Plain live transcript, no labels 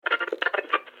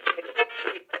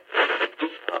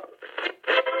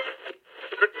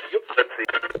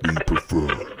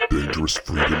forced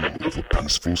freedom over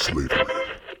peaceful slavery.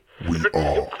 We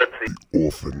are the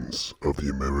orphans of the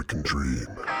American dream.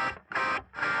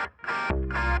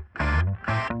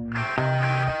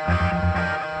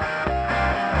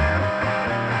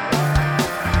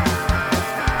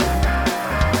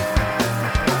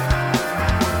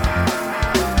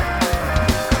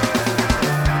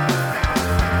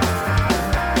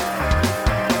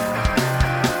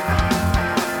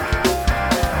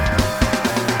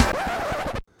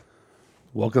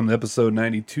 Welcome to episode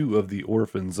 92 of the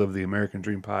Orphans of the American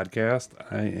Dream podcast.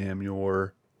 I am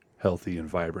your healthy and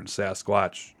vibrant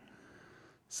Sasquatch,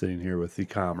 sitting here with the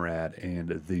comrade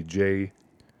and the J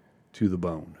to the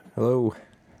bone. Hello.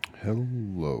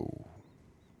 Hello.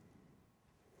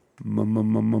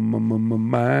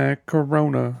 My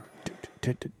corona.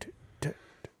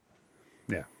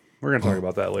 Yeah, we're going to talk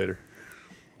about that later.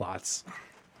 Lots.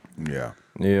 Yeah,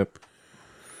 Yep.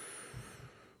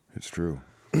 it's true.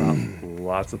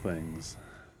 Lots of things.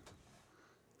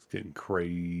 It's getting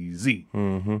crazy.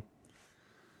 Mm-hmm.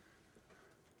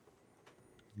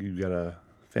 You got a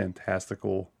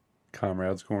fantastical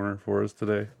Comrades Corner for us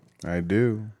today. I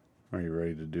do. Are you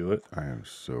ready to do it? I am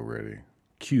so ready.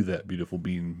 Cue that beautiful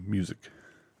bean music.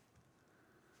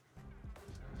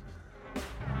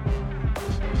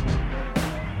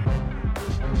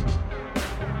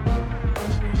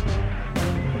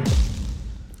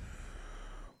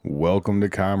 Welcome to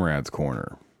Comrades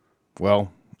Corner.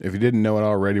 Well, if you didn't know it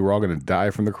already, we're all going to die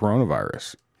from the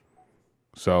coronavirus.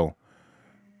 So,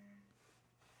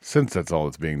 since that's all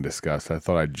that's being discussed, I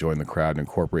thought I'd join the crowd and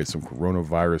incorporate some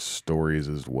coronavirus stories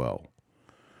as well.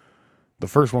 The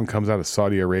first one comes out of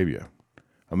Saudi Arabia.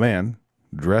 A man,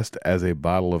 dressed as a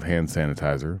bottle of hand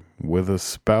sanitizer, with a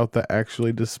spout that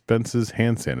actually dispenses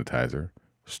hand sanitizer,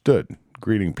 stood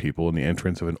greeting people in the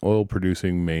entrance of an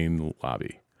oil-producing main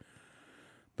lobby.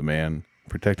 The man,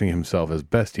 protecting himself as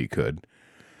best he could,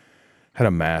 had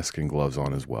a mask and gloves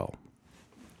on as well.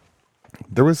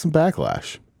 There was some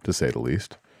backlash, to say the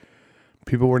least.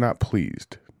 People were not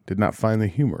pleased, did not find the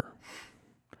humor.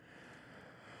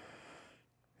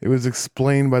 It was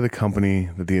explained by the company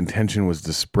that the intention was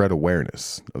to spread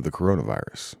awareness of the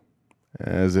coronavirus,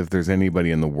 as if there's anybody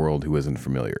in the world who isn't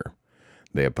familiar.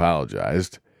 They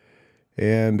apologized,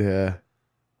 and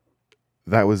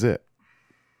that was it.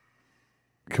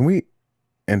 Can we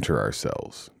enter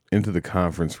ourselves into the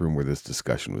conference room where this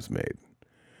discussion was made?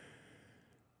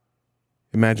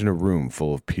 Imagine a room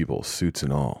full of people, suits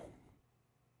and all,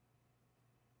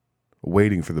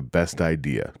 waiting for the best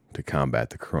idea to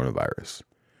combat the coronavirus.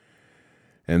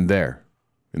 And there,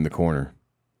 in the corner,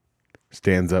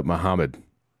 stands up Muhammad,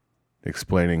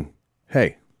 explaining,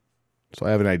 "Hey, so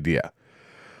I have an idea.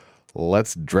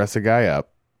 Let's dress a guy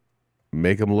up,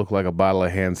 make him look like a bottle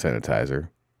of hand sanitizer,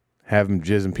 have him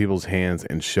jizz in people's hands,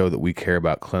 and show that we care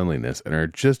about cleanliness and are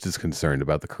just as concerned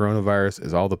about the coronavirus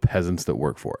as all the peasants that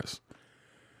work for us."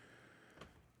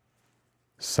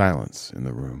 Silence in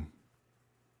the room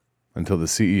until the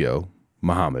CEO,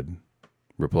 Muhammad,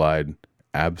 replied,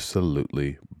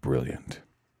 "Absolutely brilliant."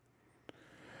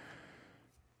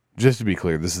 Just to be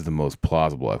clear, this is the most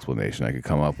plausible explanation I could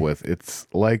come up with. It's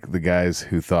like the guys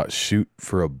who thought "shoot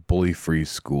for a bully-free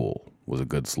school" was a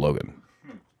good slogan.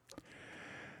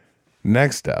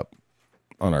 Next up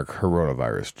on our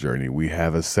coronavirus journey, we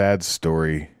have a sad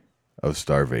story of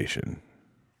starvation.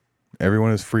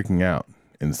 Everyone is freaking out.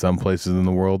 In some places in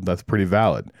the world, that's pretty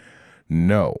valid.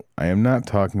 No, I am not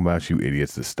talking about you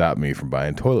idiots that stopped me from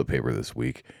buying toilet paper this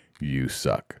week. You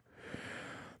suck.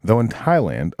 Though in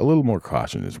Thailand, a little more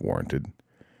caution is warranted.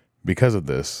 Because of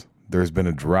this, there has been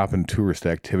a drop in tourist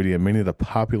activity, and many of the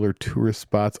popular tourist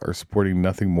spots are sporting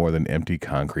nothing more than empty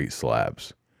concrete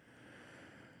slabs.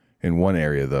 In one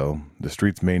area, though, the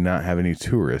streets may not have any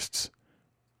tourists,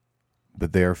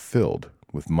 but they are filled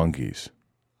with monkeys.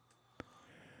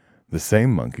 The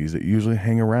same monkeys that usually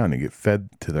hang around and get fed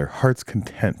to their heart's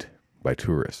content by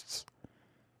tourists.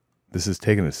 This has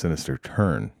taken a sinister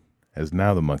turn, as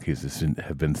now the monkeys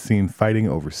have been seen fighting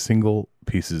over single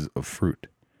pieces of fruit.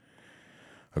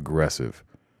 Aggressive,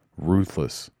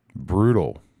 ruthless,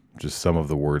 brutal, just some of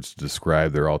the words to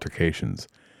describe their altercations.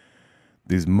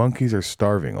 These monkeys are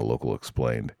starving, a local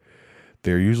explained.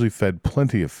 They are usually fed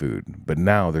plenty of food, but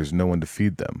now there's no one to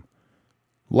feed them.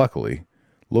 Luckily,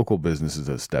 local businesses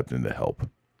have stepped in to help.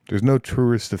 There's no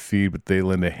tourists to feed, but they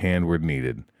lend a hand where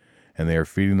needed, and they are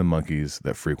feeding the monkeys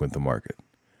that frequent the market.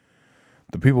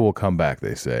 The people will come back,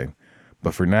 they say,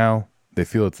 but for now, they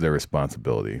feel it's their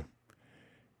responsibility.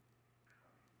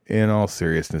 In all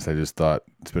seriousness, I just thought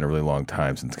it's been a really long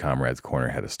time since Comrades Corner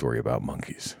had a story about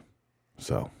monkeys.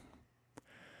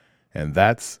 And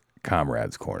that's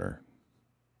Comrades Corner.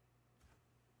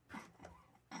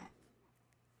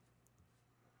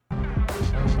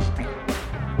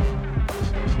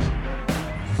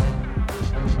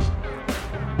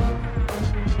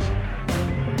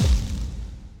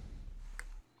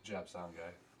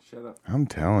 Shut up. I'm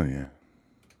telling you.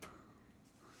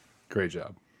 Great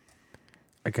job.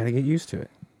 I gotta get used to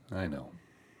it. I know.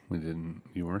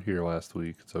 You weren't here last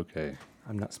week. It's okay.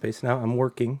 I'm not spacing out. I'm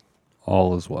working.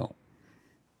 All is well.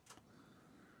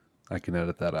 I can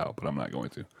edit that out, but I'm not going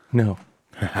to. No,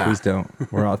 please don't.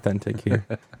 We're authentic here.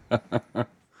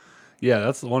 Yeah,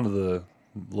 that's one of the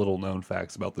little known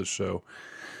facts about this show.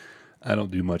 I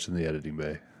don't do much in the editing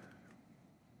bay.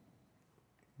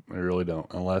 I really don't,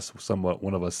 unless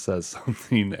one of us says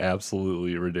something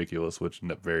absolutely ridiculous, which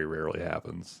very rarely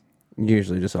happens.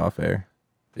 Usually just off air.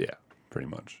 Yeah, pretty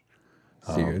much.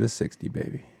 0 to 60,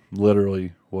 baby.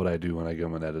 Literally, what I do when I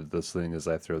go and edit this thing is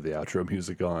I throw the outro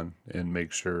music on and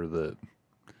make sure that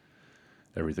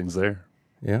everything's there.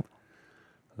 Yeah.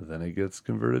 Then it gets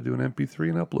converted to an MP3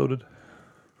 and uploaded.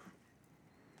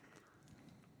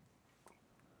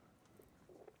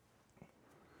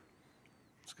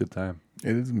 It's a good time.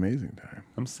 It is amazing time.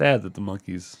 I'm sad that the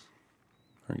monkeys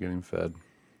aren't getting fed.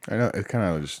 I know. It's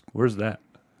kind of just Where's that?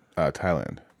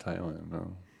 Thailand. Thailand.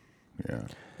 No. Yeah.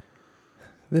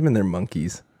 Them and their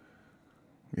monkeys.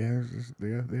 Yeah,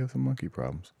 they have some monkey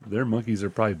problems. Their monkeys are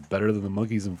probably better than the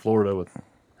monkeys in Florida with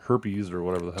herpes or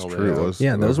whatever the hell It's they true. have. Those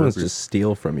Those ones herpes- just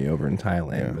steal from you over in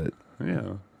Thailand, Yeah. but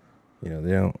Yeah.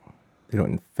 they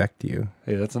don't infect you.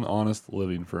 Hey, that's an honest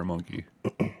living for a monkey.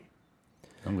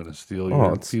 I'm going to steal Oh,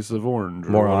 your it's piece of orange. or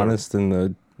More whatever. honest than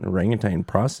the orangutan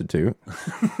prostitute.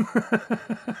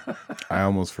 I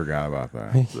almost forgot about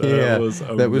that. That was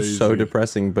so amazing.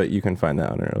 depressing, but you can find that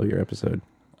on an earlier episode.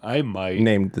 I might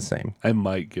Named the same.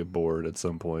 get bored at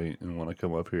some point and want to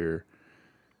come up here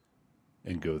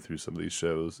and go through some of these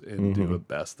shows and do a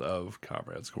best of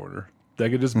Comrades Corner. That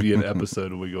could just be an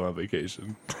episode when we go on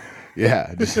vacation.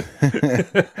 Yeah.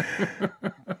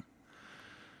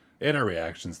 And our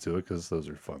reactions to it, because those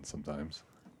are fun sometimes.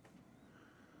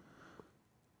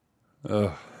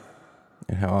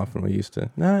 And how often we used to,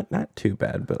 not too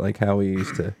bad, but like how we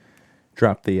used to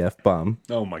drop the F-bomb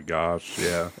Oh my gosh,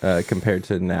 yeah. compared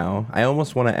to now. I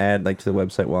almost want to add like to the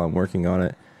website while I'm working on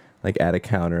it, like add a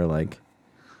counter, like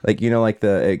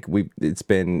it's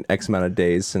been X amount of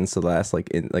days since the last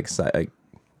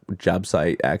job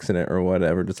site accident or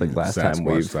whatever. Just like last time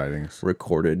Sasquatch we've sightings.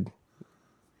 recorded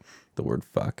the word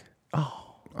fuck.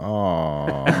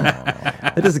 Oh,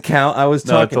 It doesn't count. I was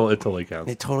No, it, talking. it totally counts.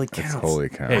 It totally counts. holy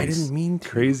cow! I didn't mean to.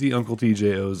 Crazy Uncle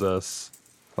TJ owes us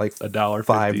Like $1.50.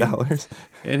 $5.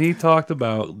 And he talked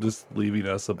about just leaving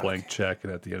us a blank check,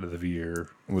 and at the end of the year,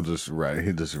 We'll just write.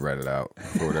 He just write it out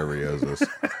for whatever he owes us,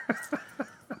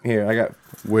 Here, I got.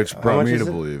 which much brought me is to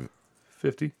it? believe.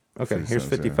 50. Okay, 50 here's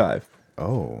cents, yeah. 55.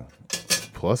 Oh,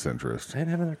 plus interest. I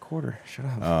didn't have another quarter. Shut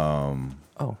up.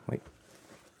 Oh wait.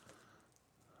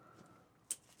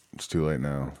 It's too late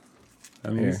now. I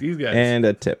mean, Here. he's got And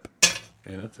a tip.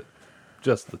 and that's it.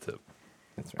 Just the tip.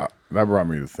 That's right. That brought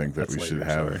me to think that That's we should later,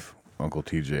 have sorry. Uncle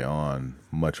TJ on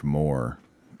much more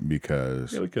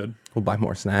because Yeah, we could. We'll buy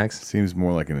more snacks. it seems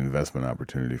more like an investment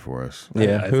opportunity for us.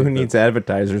 Yeah. I Who think needs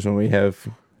advertisers when we have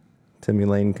Timmy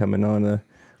Lane coming on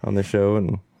the show?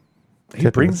 And He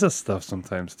tipping brings us stuff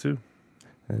sometimes too.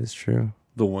 that is true.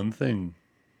 The one thing,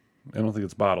 I don't think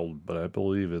it's bottled, but I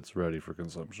believe it's ready for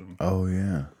consumption. Oh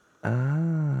yeah.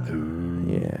 Ah.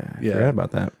 Yeah. I Yeah. forgot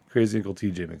about that. Crazy Uncle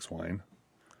TJ makes wine.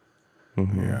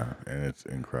 Yeah, and it's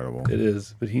incredible. It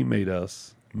is, but he made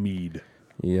us mead.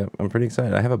 Yep. I'm pretty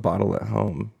excited. I have a bottle at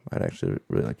home. I'd actually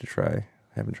really like to try. I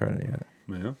haven't tried it yet.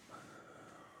 Yeah,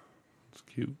 it's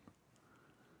cute.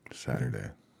 Saturday.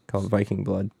 Called Viking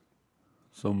Blood.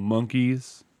 So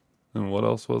monkeys, and what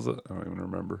else was it? I don't even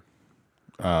remember.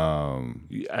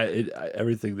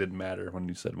 Everything didn't matter when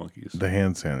you said monkeys. The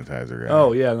hand sanitizer guy.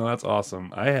 Oh yeah, no, that's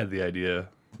awesome. I had the idea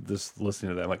just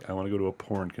listening to that. Like, I want to go to a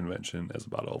porn convention as a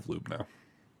bottle of lube now.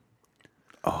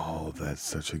 Oh, that's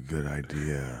such a good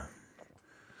idea.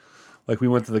 Like, we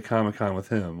went to the Comic-Con with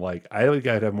him. Like, I think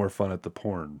I'd have more fun at the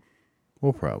porn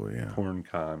Well, probably, yeah.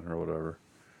 con or whatever.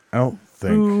 I don't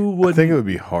think. Who I wouldn't- think it would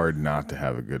be hard not to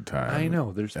have a good time. I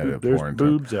know there's at a there's porn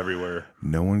boobs everywhere.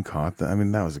 No one caught that. I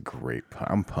mean, that was a great pun.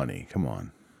 I'm punny. Come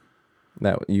on.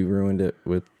 That you ruined it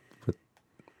with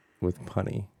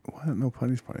punny. What? No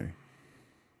punny's punny.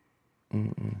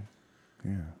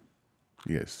 Yeah.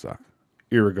 You guys suck.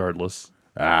 Irregardless,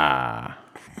 Ah.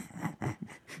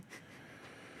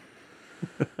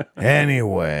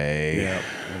 Anyway. yeah.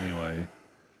 Anyway,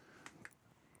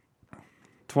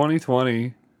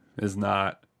 2020 is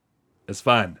not as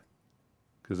fun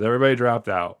because everybody dropped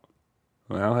out.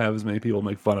 I don't have as many people to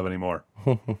make fun of anymore.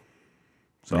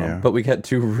 So Yeah. But we got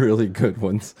two really good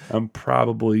ones. I'm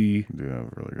probably You do have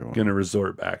a really good one. going to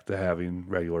resort back to having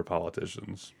regular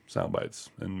politicians sound bites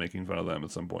and making fun of them at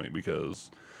some point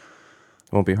because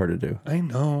won't be hard to do. I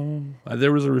know.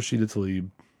 There was a Rashida Tlaib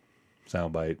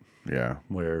soundbite Yeah.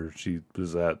 where she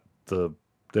was at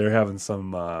they're having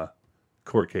some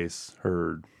court case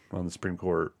heard on the Supreme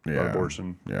Court about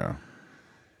abortion. Yeah.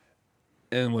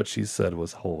 And what she said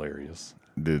was hilarious.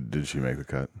 Did she make the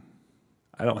cut?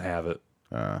 I don't have it,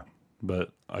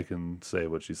 but I can say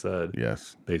what she said.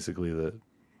 Yes. Basically that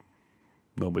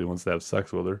nobody wants to have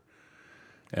sex with her.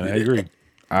 And I agree.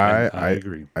 I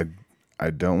agree. I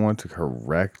don't want to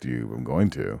correct you, but I'm going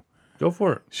to. Go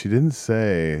for it. She didn't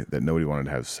say that nobody wanted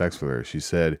to have sex with her. She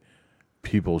said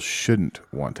people shouldn't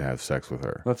want to have sex with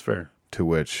her. That's fair. To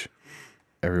which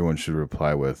everyone should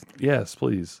reply with, Yes,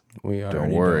 please. We already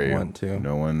 "Don't worry, don't want to.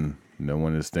 no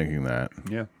one is thinking that."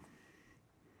 Yeah.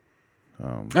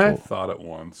 So- I thought it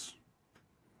once.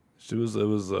 It was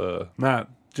not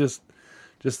just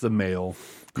the male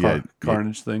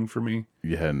carnage thing for me.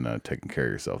 You hadn't taken care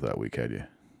of yourself that week, had you?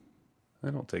 I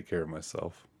don't take care of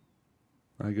myself.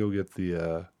 I go get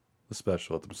the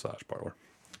special at the massage parlor.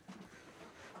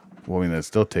 Well, I mean, that's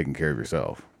still taking care of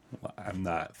yourself. I'm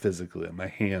not physically. My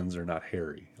hands are not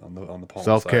hairy on the palm.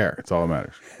 Self-care. It's all that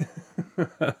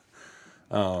matters.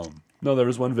 No, there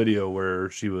was one video where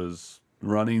she was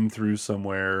running through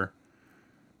somewhere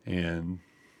and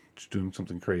she's doing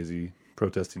something crazy,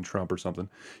 protesting Trump or something.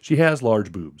 She has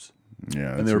large boobs.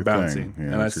 Yeah, And they were bouncing. Yeah,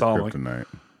 And I that's saw your them like,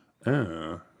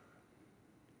 kryptonite.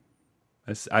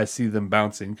 I see them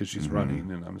bouncing because she's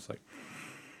running, and I'm just like,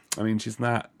 I mean, she's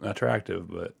not attractive,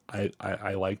 but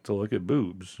I like to look at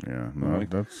boobs. Yeah, no, Like,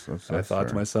 that's I thought to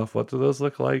fair. myself, what do those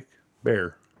look like?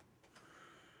 Bare.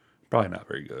 Probably not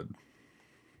very good.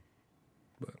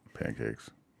 Pancakes.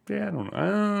 Yeah, I don't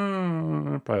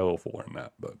know. Probably a little fuller than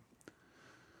that, but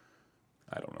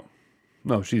I don't know.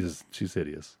 No, she's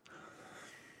hideous.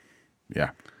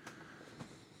 Yeah.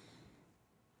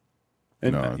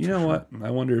 And No, you know what?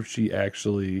 I wonder if she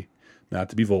actually, not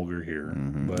to be vulgar here,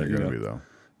 but You're you gonna know, be though.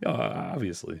 yeah,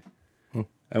 obviously.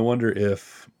 I wonder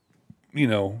if,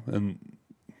 in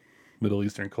Middle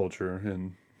Eastern culture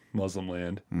and Muslim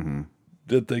land,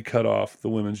 did they cut off the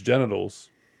women's genitals?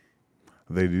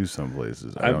 They do some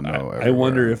places. I don't know. I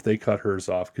wonder everywhere. if they cut hers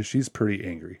off because she's pretty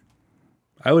angry.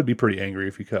 I would be pretty angry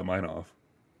if you cut mine off.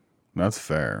 That's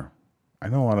fair. I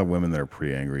know a lot of women that are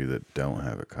pretty angry that don't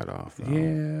have it cut off. Though.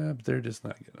 Yeah, but they're just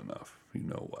not getting enough. You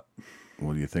know what?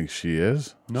 What do you think she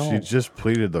is? No. She just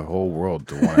pleaded the whole world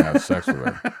to want to have sex with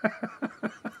her.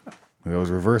 It was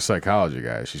reverse psychology,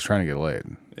 guys. She's trying to get laid.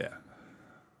 Yeah.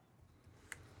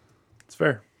 It's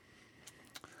fair.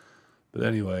 But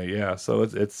anyway, yeah, so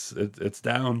it's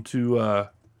down to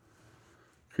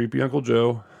creepy Uncle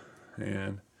Joe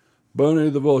and Bonnie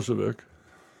the Bolshevik.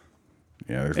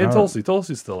 Yeah, there's And not- Tulsi.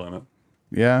 Tulsi's still in it.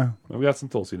 Yeah, We got some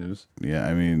Tulsi news. yeah.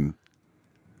 I mean,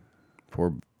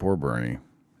 poor Bernie.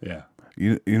 Yeah.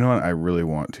 You know what? I really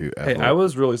want to. Hey, I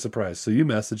was really surprised. So you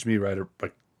messaged me right a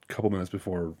couple minutes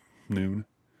before noon,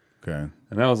 Okay.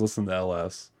 and I was listening to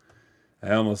LS.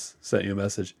 I almost sent you a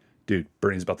message, dude.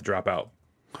 Bernie's about to drop out.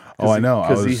 Oh, I know. I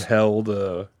because he was. held.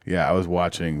 Yeah, I was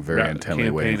watching very Ra- intently,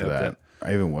 waiting for campaign that.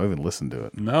 I even listened to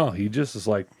it. No, he just is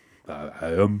like, I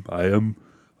am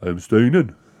staying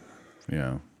in.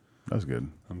 Yeah, that's good.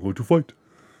 I'm going to fight.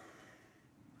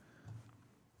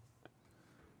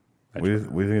 What do you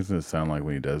think it's going to sound like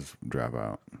when he does drop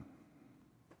out?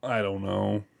 I don't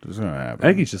know. It's going to I happen.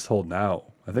 think he's just holding out.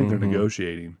 I think they're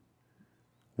negotiating.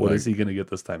 What is he going to get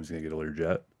this time? Is he going to get a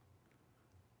Learjet?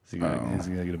 Is he going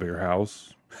to get a bigger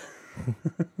house?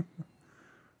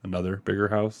 Another bigger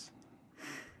house?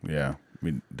 Yeah. I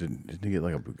mean, didn't he get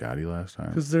like a Bugatti last time?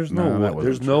 Because there's that no wasn't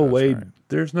there's true. no That's way right.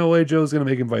 there's no way Joe's going to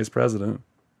make him vice president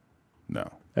No.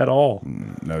 at all.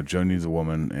 No, Joe needs a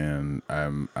woman, and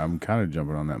I'm kind of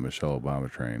jumping on that Michelle Obama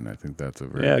train. I think that's a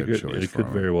very Yeah, good choice it for could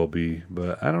him. very well be,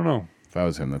 but I don't know. If I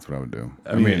was him, that's what I would do.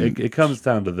 I mean, it comes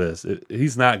down to this: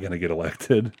 he's not going to get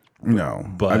elected. no,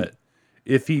 But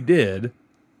if he did,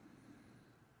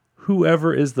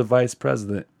 whoever is the vice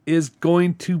president is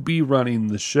going to be running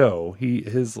the show. He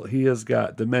has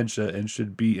got dementia and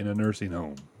should be in a nursing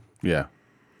home. yeah,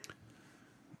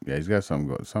 he's got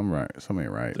something ain't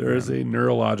right. There is a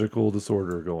neurological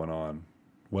disorder going on,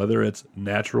 whether it's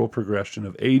natural progression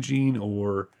of aging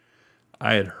or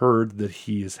I had heard that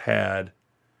he had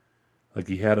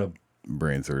a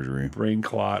brain surgery. brain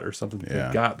clot or something that Yeah.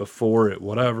 he got before it,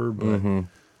 whatever. But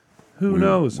who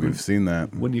knows? We've seen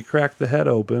that. When you crack the head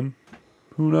open,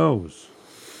 who knows?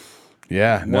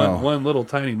 Yeah, no, One little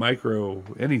tiny micro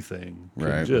anything could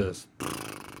Right. just.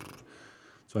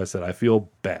 So I said, I feel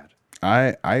bad.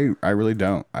 I really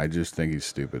don't. I just think he's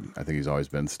stupid. I think he's always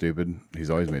been stupid. He's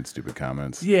always made stupid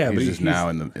comments. Yeah, he's but just now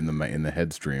in the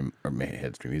headstream or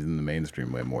headstream. He's in the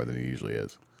mainstream way more than he usually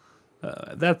is.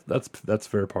 That's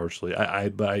fair partially.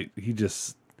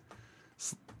 He's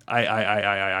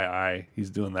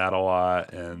doing that a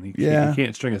lot, and he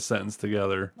can't string a sentence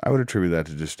together. I would attribute that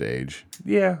to just age.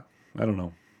 Yeah, I don't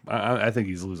know. I think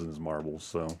he's losing his marbles.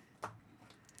 So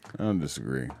I don't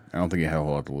disagree. I don't think he had a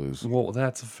whole lot to lose. well,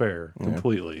 that's fair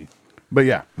completely. But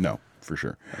yeah, no, for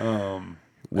sure. In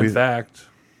fact,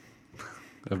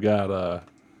 I've got a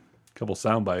couple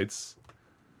sound bites.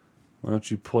 Why don't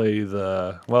you play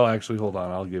well, actually, hold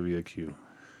on. I'll give you a cue.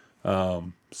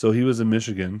 So he was in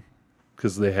Michigan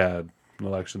because they had an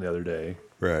election the other day.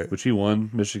 Right. Which he won,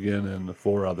 Michigan and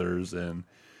 4 others. And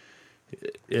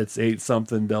it's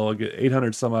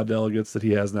 800 some odd delegates that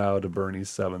he has now to Bernie's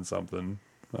 7-something.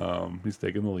 He's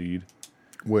taking the lead.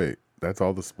 Wait, that's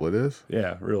all the split is?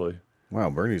 Yeah, really. Wow,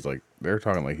 Bernie's they're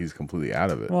talking like he's completely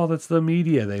out of it. Well, that's the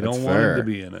media. They don't want him to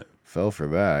be in it. Fell for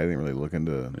that. I didn't really look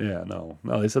into. Yeah, no.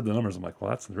 They said the numbers. I'm like, well,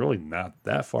 that's really not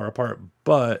that far apart.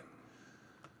 But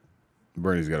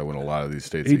Bernie's got to win a lot of these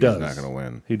states. He He's does. not going to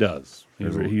win. He does. He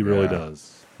really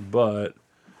does. But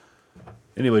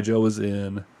anyway, Joe was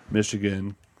in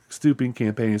Michigan, stooping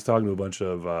campaign. He's talking to a bunch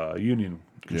of union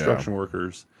construction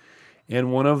workers.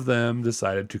 And one of them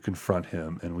decided to confront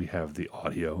him, and we have the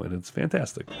audio, and it's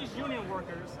fantastic. These union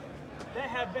workers that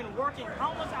have been working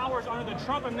countless hours under the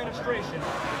Trump administration,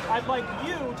 I'd like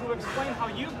you to explain how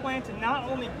you plan to not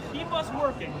only keep us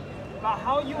working, but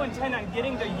how you intend on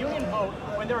getting the union vote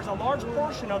when there's a large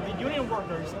portion of the union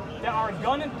workers that are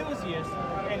gun enthusiasts,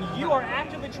 and you are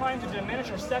actively trying to diminish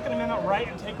our Second Amendment right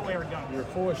and take away our guns. You're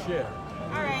full of shit.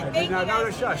 All right, thank you. No,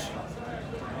 shush.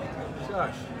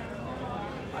 Shush.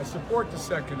 I support the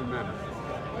Second Amendment.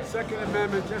 The Second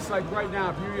Amendment, just like right now,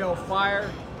 if you yell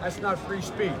fire, that's not free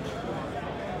speech.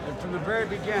 And from the very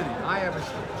beginning, I have a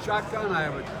shotgun, I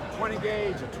have a 20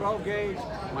 gauge, a 12 gauge,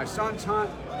 my son's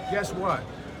hunt. Guess what?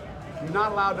 You're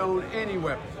not allowed to own any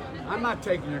weapon. I'm not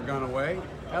taking your gun away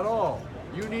at all.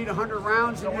 You need 100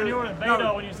 rounds. So when you were in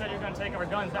Beto, when you said you're going to take our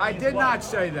guns, that I means did what? not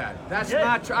say that. That's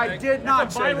not true. I did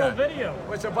not say that. It's a viral video.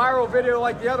 It's a viral video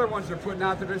like the other ones they're putting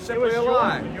out that are It simply was a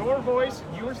lie. your voice.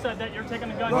 You said that you're taking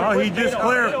the guns. Well, away he from just Beto.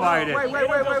 clarified it.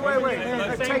 Wait.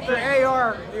 Hey, take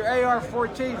your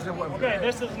AR-14s. Okay,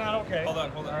 this is not okay. Hold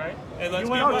on. All right. Hey, let's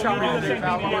Don't tell me the this, same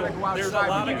pal. thing I you want do. to go outside. There's a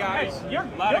lot of guys. You're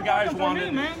guys working for wanted.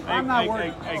 me, man. I'm not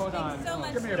working. Hold on. So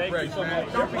much. Give me a break, man.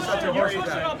 much. Don't be such a You're horse pushing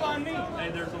guy. up on me. Hey,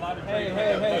 there's a lot of. Hey.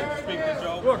 Speak to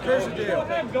Joe. Look, here's the deal.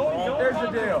 Okay, go. Here's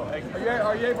the deal.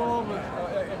 Are you able to own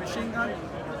a machine gun?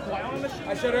 Why on a machine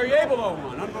I said, are you able to own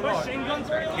one? Under the law. Machine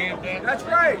guns are illegal. That's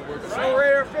right. So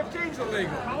AR-15's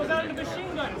illegal. How is that in a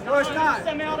machine gun? No, it's not.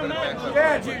 Semi-automatic.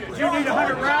 Yeah, do you need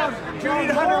 100 rounds? Do you need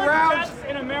 100 rounds? Deaths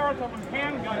in America with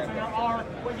handguns than there are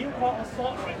what you call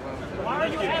assault rifles. Why are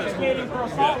you advocating for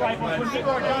assault rifles when people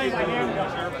are dying by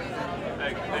handguns?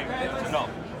 Hey, no.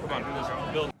 Come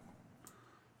on. Bill.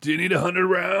 Do you need 100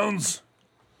 rounds?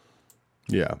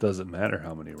 Yeah, Doesn't matter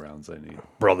how many rounds I need,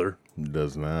 brother.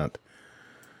 does not.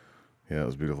 Yeah, it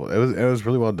was beautiful. It was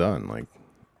really well done. Like,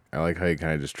 I like how you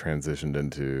kind of just transitioned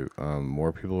into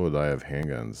more people will die of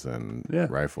handguns than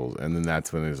rifles, and then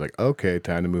that's when it was like, okay,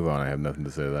 time to move on. I have nothing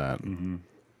to say to that.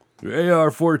 Your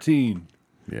AR-14.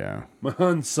 Yeah, My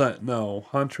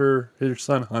Hunter, his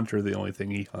son Hunter, the only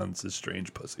thing he hunts is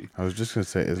strange pussy. I was just gonna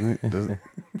say, isn't it? Doesn't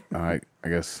I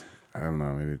guess I don't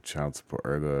know. Maybe child support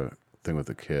or the thing with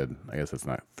the kid. I guess it's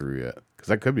not through yet because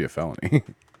that could be a felony.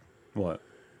 What?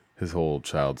 His whole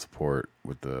child support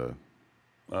with the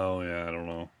Oh, yeah, I don't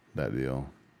know. that deal.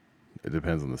 It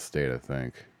depends on the state, I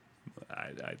think.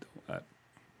 I'm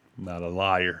not a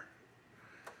liar.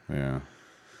 Yeah.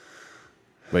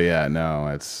 But yeah, no,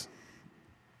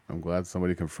 I'm glad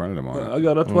somebody confronted him on it. I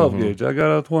got a 12 gauge. I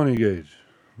got a 20 gauge.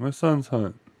 My son's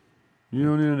hunt. You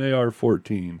don't need an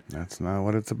AR-14. That's not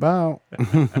what it's about.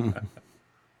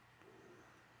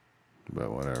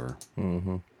 But whatever.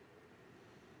 Mm-hmm.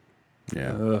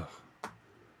 Yeah.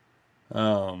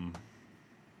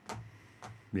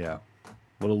 Yeah.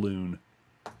 What a loon.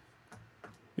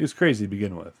 He was crazy to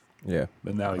begin with, Yeah.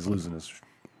 but now he's losing his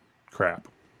crap.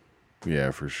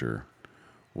 Yeah, for sure.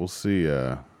 We'll see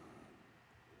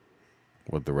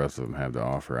what the rest of them have to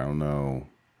offer. I don't know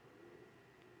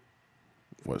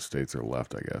what states are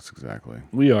left, I guess, exactly.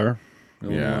 We are. Yeah.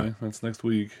 Illinois. That's next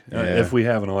week. Yeah. If we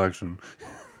have an election.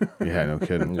 Yeah, no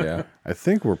kidding. Yeah. I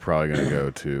think we're probably going to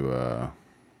go to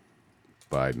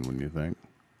Biden, wouldn't you think?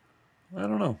 I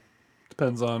don't know.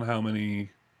 Depends on how many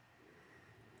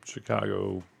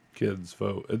Chicago kids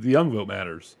vote. The young vote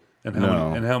matters. and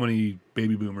No. how many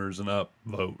baby boomers and up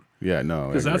vote. Yeah, no.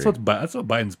 Because that's what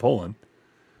Biden's polling.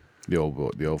 the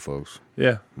old folks.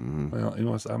 Yeah. Well, you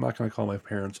know, I'm not going to call my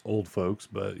parents old folks,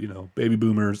 but you know, baby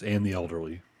boomers and the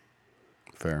elderly.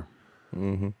 Fair.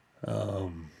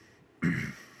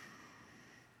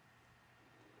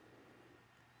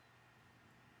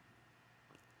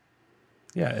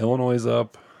 Yeah, Illinois is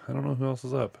up. I don't know who else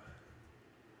is up.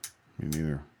 Me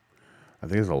neither. I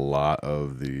think it's a lot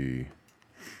of the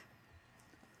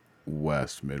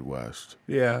Midwest.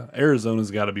 Yeah,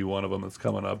 Arizona's got to be one of them that's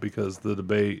coming up because the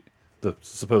debate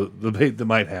that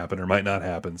might happen or might not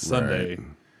happen Sunday Right.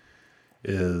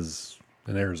 is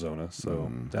in Arizona,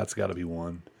 so that's got to be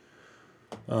one.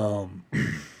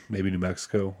 Maybe New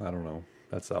Mexico. I don't know.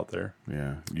 That's out there.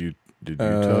 Yeah. Did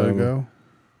Utah go?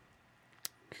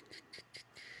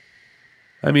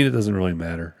 I mean, it doesn't really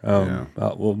matter. Yeah.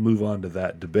 We'll move on to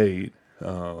that debate.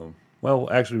 Well,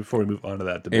 actually, before we move on to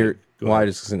that debate, go Well, I ahead.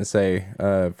 was just going to say,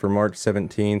 for March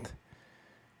 17th,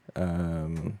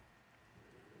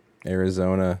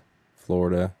 Arizona,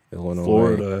 Florida, Illinois,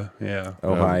 Florida, yeah.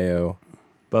 Ohio.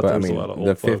 But But I there's mean, a lot of old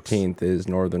the folks. 15th is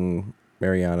Northern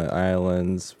Mariana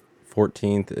Islands.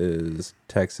 14th is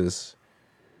Texas.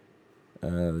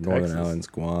 Northern Texas. Islands,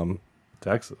 Guam.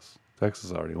 Texas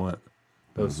already went.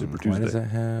 That was Super Why Tuesday. does that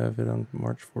have it on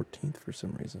March 14th for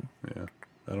some reason? Yeah,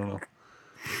 I don't know.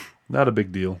 Not a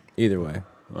big deal. Either way.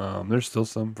 There's still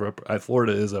some for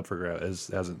Florida is up for grabs.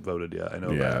 Hasn't voted yet. I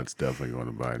know Yeah, that. it's definitely going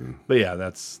to Biden. But yeah,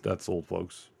 that's old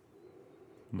folks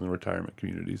in the retirement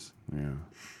communities. Yeah.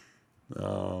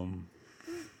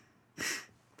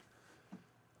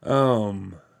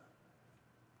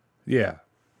 Yeah.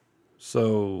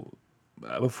 So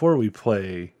before we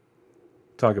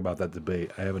talk about that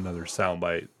debate, I have another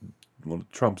soundbite. One of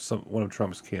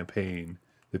Trump's campaign,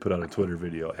 they put out a Twitter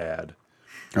video ad.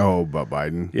 Oh, but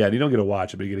Biden. Yeah, and you don't get to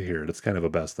watch it, but you get to hear it. It's kind of a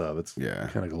best of. It's Yeah.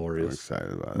 kind of I'm glorious.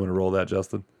 excited about You want it. to roll that,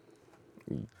 Justin?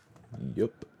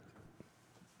 Yep.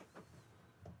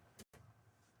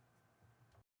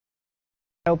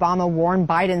 Obama warned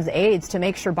Biden's aides to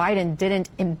make sure Biden didn't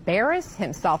embarrass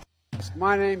himself.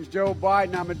 My name's Joe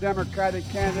Biden. I'm a Democratic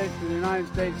candidate for the United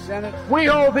States Senate. We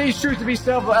hold these truths to be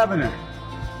self-evident.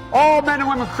 All men and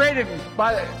women created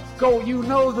by you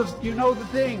know the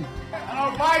thing.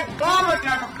 Biden, I'm a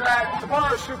Democrat.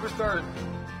 Tomorrow, superstar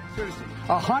Tuesday.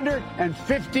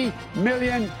 150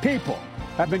 million people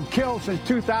have been killed since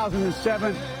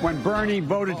 2007 when Bernie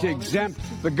voted to exempt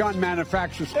the gun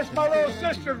manufacturers. It's my little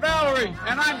sister, Valerie,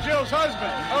 and I'm Jill's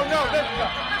husband. Oh, no,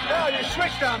 you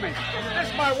switched on me. This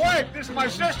is my wife. This is my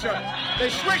sister. They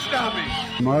switched on me.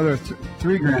 My other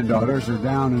three granddaughters are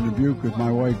down in Dubuque with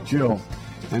my wife, Jill.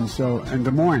 And so, in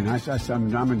Des Moines,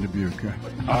 I'm in Dubuque.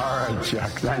 All right, Chuck,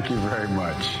 thank you very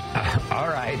much. All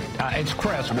right. It's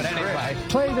Chris, but anyway.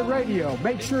 Play the radio.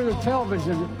 Make sure the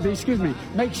television,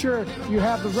 make sure you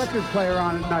have the record player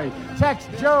on at night. Text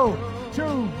Joe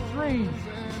 23.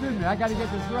 Excuse me, I got to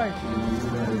get this right.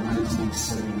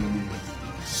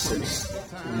 1976.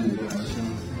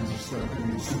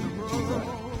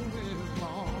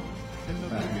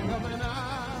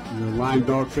 You're a lying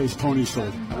dog-faced pony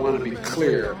soldier. I want to be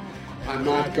clear. I'm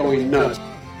not going nuts.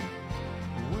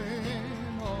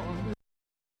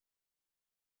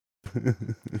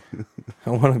 I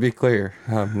want to be clear.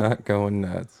 I'm not going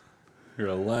nuts. You're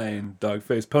a lying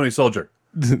dog-faced pony soldier.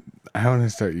 I want to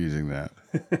start using that.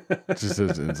 Just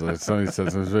as somebody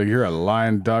says, it's like, you're a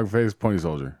lying, dog-faced pony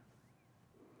soldier.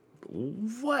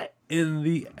 What in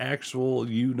the actual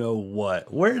you know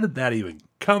what? Where did that even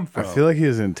come from? I feel like he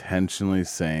is intentionally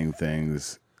saying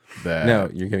things that... No,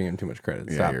 you're giving him too much credit.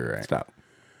 Yeah, Stop. you're right. Stop.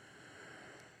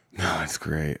 No, it's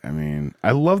great. I mean,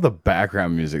 I love the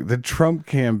background music. The Trump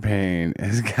campaign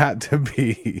has got to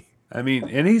be... I mean,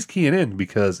 and he's keying in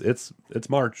because it's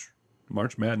March.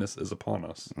 March Madness is upon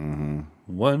us. Mm-hmm.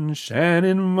 One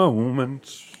shining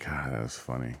moment. God, that was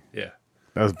funny. Yeah.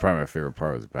 That was probably my favorite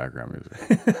part was the background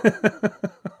music.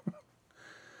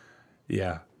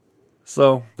 Yeah.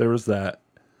 So there was that.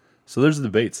 So there's a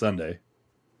debate Sunday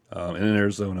in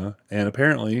Arizona, and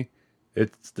apparently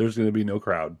there's going to be no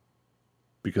crowd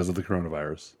because of the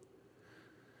coronavirus.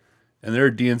 And there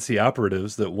are DNC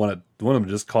operatives that want them to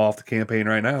just call off the campaign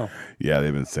right now. Yeah,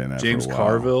 they've been saying that James for a while.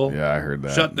 Carville. Yeah, I heard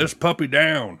that. Shut this puppy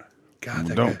down.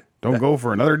 God, Don't go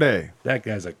for another day. that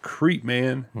guy's a creep,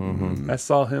 man. Mm-hmm. I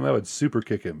saw him. I would super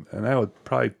kick him, and I would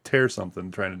probably tear something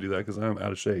trying to do that because I'm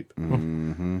out of shape.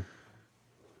 Mm-hmm.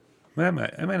 I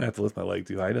might not have to lift my leg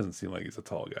too high. He doesn't seem like he's a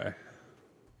tall guy.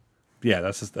 Yeah,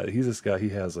 that's just that. He's this guy. He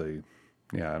has a.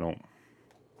 Yeah, I don't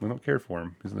care for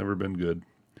him. He's never been good.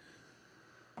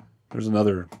 There's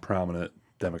another prominent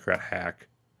Democrat hack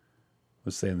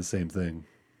was saying the same thing.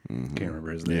 Can't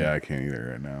remember his name. Yeah, I can't either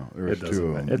right now. There was It two of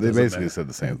doesn't them. ma- it They doesn't basically matter. said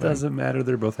the same It thing. doesn't matter.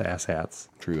 They're both asshats.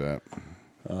 True that.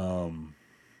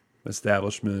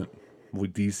 Establishment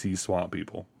with DC swamp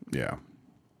people. Yeah.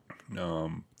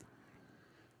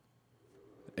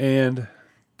 And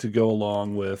to go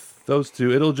along with those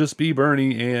two, it'll just be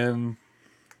Bernie and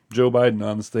Joe Biden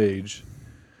on the stage.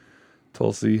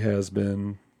 Tulsi has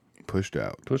been Pushed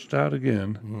out.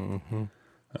 again.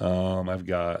 I've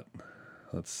got,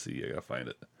 let's see, I gotta find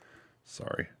it.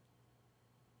 Sorry.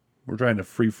 We're trying to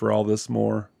free for all this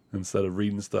more instead of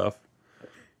reading stuff.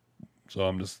 So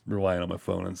I'm just relying on my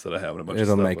phone instead of having a bunch of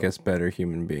It'll stuff make up. us better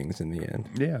human beings in the end.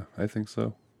 Yeah, I think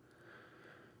so.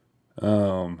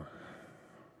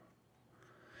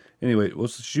 Anyway, well,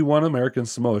 she won American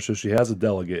Samoa, so she has a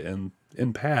delegate, and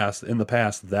in the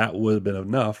past, that would have been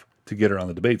enough to get her on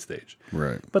the debate stage.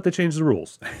 Right. But they changed the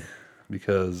rules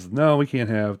because no, we can't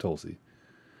have Tulsi.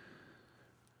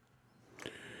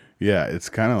 Yeah, it's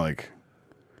kind of like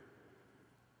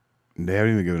they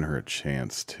haven't even given her a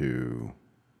chance to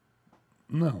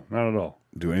No, not at all.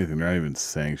 do anything. They're not even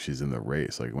saying she's in the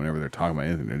race. Like whenever they're talking about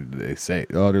anything, they say,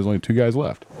 "Oh, there's only 2 guys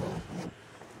left,"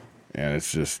 and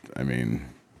it's just, I mean,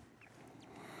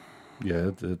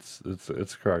 Yeah, it's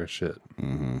a crock of shit.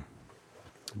 Mm-hmm.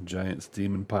 Giant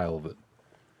steaming pile of it.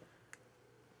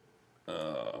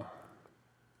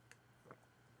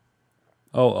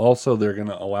 Also, they're going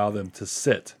to allow them to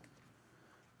sit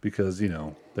because,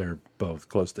 they're both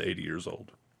close to 80 years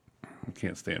old. You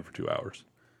can't stand for 2 hours.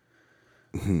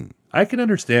 I can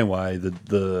understand why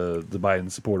the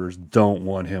Biden supporters don't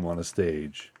want him on a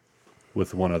stage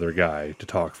with one other guy to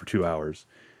talk for 2 hours.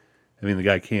 I mean, the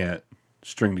guy can't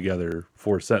string together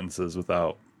 4 sentences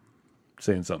without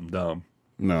saying something dumb.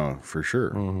 no, for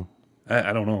sure.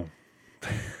 I don't know.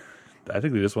 I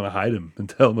think they just want to hide him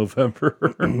until November.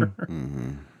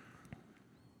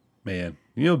 Man,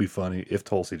 it'd be funny if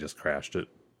Tulsi just crashed it.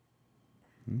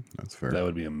 That's fair. That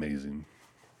would be amazing.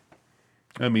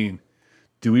 I mean,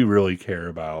 do we really care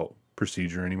about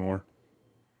procedure anymore?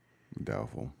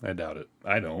 Doubtful. I doubt it.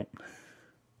 I don't.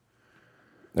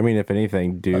 I mean, if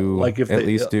anything, do like if at they-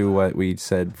 least do what we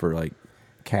said for like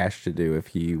Cash to do if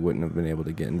he wouldn't have been able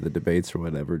to get into the debates or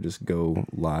whatever. Just go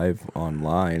live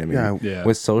online. I mean, Yeah.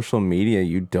 with social media,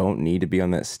 you don't need to be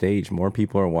on that stage. More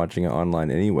people are watching it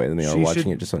online anyway than they are She watching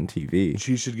should- it just on TV.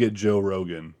 She should get Joe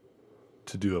Rogan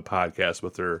to do a podcast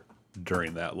with her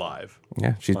during that live.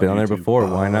 Yeah, she's on been on there YouTube. before.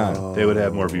 Why not? They would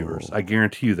have more viewers. I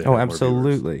guarantee you they Oh, have more viewers.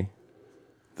 absolutely.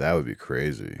 That would be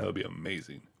crazy. That would be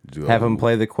amazing. Do Have a- him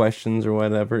play the questions or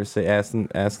whatever. Say ask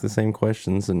the same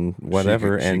questions and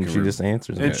whatever, she and can she re- just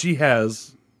answers And them. she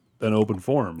has an open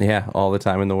forum. Yeah, all the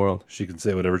time in the world. She can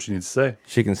say whatever she needs to say.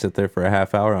 She can sit there for a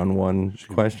half hour on one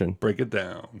question. Break it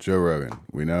down. Joe Rogan,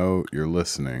 we know you're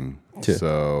listening, To-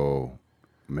 so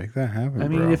make that happen, I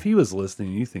mean, bro. if he was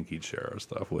listening, you think he'd share our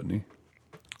stuff, wouldn't he?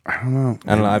 I don't know. I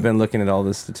don't know. I've been looking at all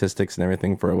the statistics and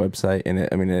everything for a website, and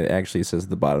it actually says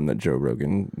at the bottom that Joe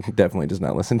Rogan definitely does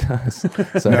not listen to us.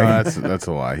 Sorry. No, that's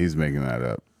a lie. He's making that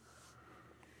up.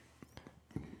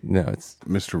 No, it's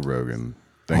Mr. Rogan,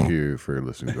 thank you for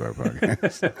listening to our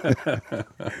podcast.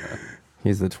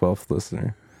 he's the 12th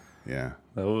listener. Yeah.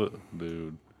 Oh,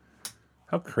 dude.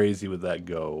 How crazy would that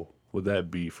go? Would that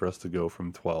be for us to go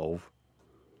from 12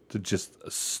 to just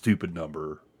a stupid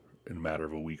number in a matter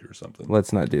of a week or something?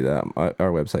 Let's not do that.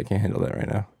 Our website can't handle that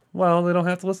right now. Well, they don't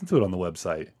have to listen to it on the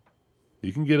website.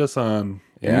 You can get us on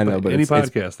any, Yeah, I know, but any it's-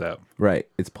 podcast app. Right.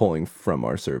 It's pulling from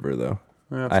our server, though.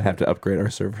 That's I'd have to upgrade our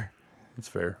server. That's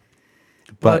fair.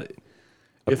 But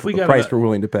if we a got price enough- we're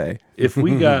willing to pay. if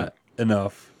we got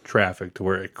enough traffic to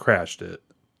where it crashed it,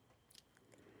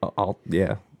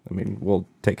 Yeah. I mean, we'll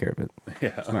take care of it.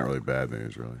 yeah, It's not really bad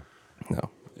news, really. No.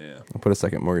 yeah. I'll put a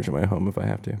second mortgage on my home if I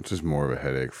have to. It's just more of a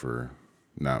headache for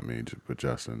not me, but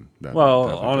Justin. Well,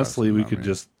 Definitely honestly, Justin, we not could me.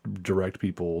 just direct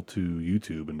people to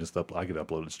YouTube and just I could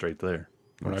upload it straight there.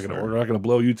 We're That's not fair. gonna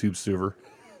blow YouTube server.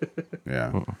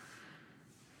 Yeah.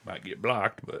 Might get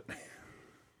blocked, but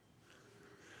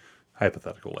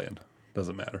hypothetical land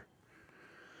doesn't matter.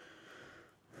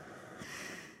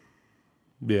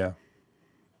 Yeah,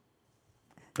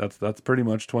 that's pretty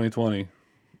much 2020.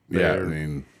 Yeah, I There.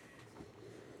 mean,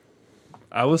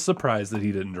 I was surprised that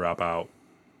he didn't drop out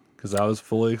because I was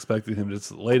fully expecting him to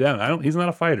just lay down. He's not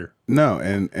a fighter. no,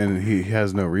 and he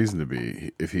has no reason to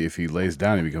be. If he lays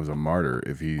down, he becomes a martyr.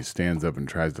 If he stands up and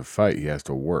tries to fight, he has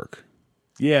to work.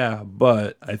 Yeah,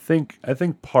 but I think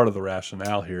part of the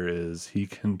rationale here is he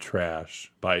can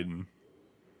trash Biden,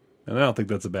 and I don't think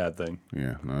that's a bad thing.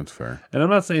 Yeah, no, that's fair. And I'm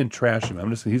not saying trash him.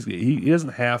 I'm just saying he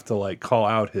doesn't have to like call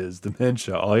out his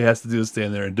dementia. All he has to do is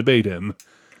stand there and debate him,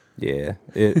 Yeah,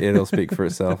 it'll speak for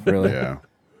itself, really. Yeah.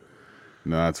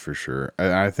 No, that's for sure.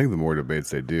 I think the more debates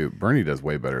they do, Bernie does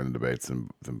way better in the debates than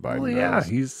Biden Well, yeah,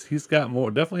 does. he's got more.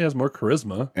 Definitely has more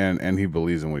charisma. And he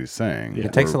believes in what he's saying. Yeah.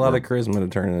 It takes a lot of charisma to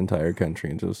turn an entire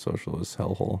country into a socialist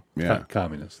hellhole. Yeah.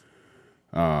 Communist.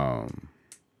 No,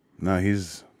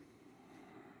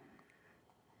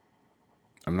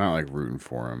 I'm not like rooting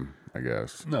for him, I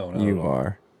guess. No, You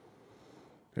are.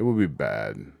 It would be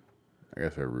bad. I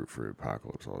guess I root for the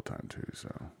apocalypse all the time too, so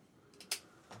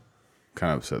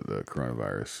kind of upset the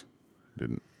coronavirus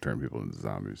didn't turn people into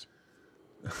zombies.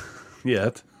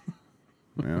 Yet.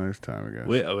 Yeah, there's time, I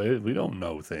guess. We don't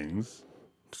know things.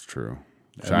 It's true.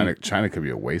 I mean, China could be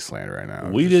a wasteland right now.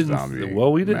 We Just didn't. zombie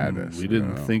We didn't. madness, We I didn't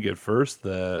don't know. think at first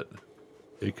that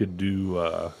it could do.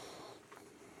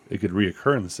 It could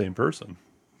reoccur in the same person.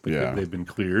 Yeah. They've been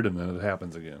cleared, and then it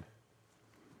happens again.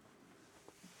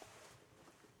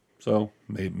 So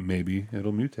maybe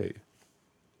it'll mutate.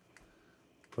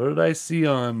 What did I see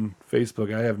on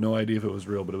Facebook? I have no idea if it was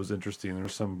real, but it was interesting. There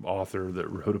was some author that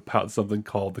wrote about something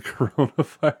called the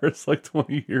coronavirus like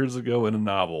 20 years ago in a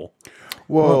novel.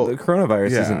 Well, the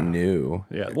coronavirus yeah. isn't new.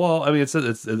 Yeah. Well, I mean, it said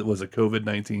it was a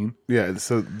COVID-19. Yeah,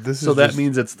 so this is So that just-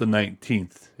 means it's the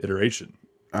 19th iteration.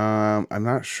 I'm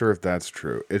not sure if that's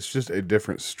true. It's just a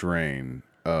different strain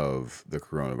of the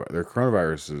coronavirus. The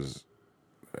coronavirus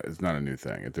is not a new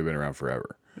thing. They've been around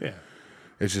forever. Yeah.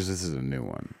 It's just this is a new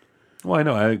one. Well, I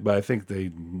know, but I think they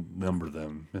number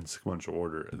them in sequential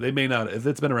order. They may not. If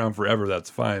it's been around forever, that's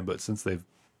fine. But since they've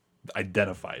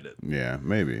identified it, Yeah,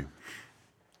 maybe.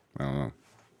 I don't know.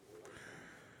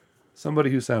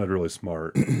 somebody who sounded really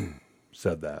smart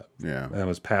said that. Yeah. And I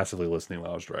was passively listening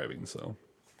while I was driving. So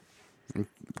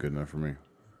Good enough for me.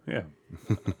 yeah,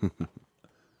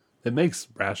 it makes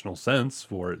rational sense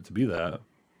for it to be that.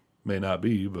 May not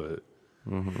be, but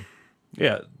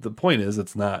yeah. The point is,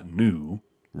 it's not new.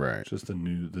 Right. It's just the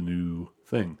new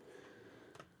thing.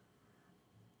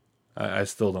 I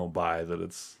still don't buy that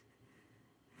it's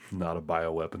not a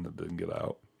bioweapon that didn't get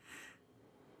out.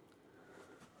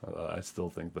 I still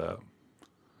think that.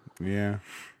 Yeah.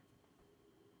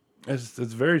 It's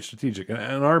very strategic.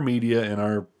 And our media and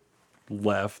our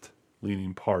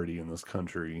left-leaning party in this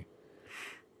country,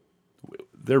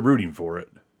 they're rooting for it.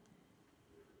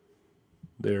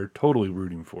 They're totally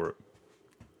rooting for it.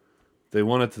 They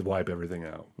want it to wipe everything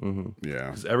out. Mm-hmm. Yeah.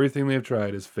 Because everything they've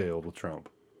tried has failed with Trump.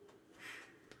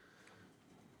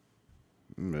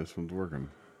 This one's working.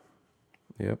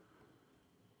 Yep.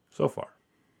 So far.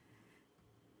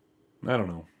 I don't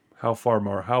know. How far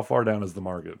down is the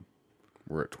market?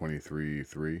 We're at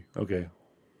 23.3. Okay.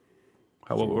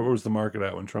 Where was the market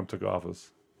at when Trump took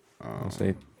office? I'll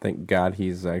say, thank God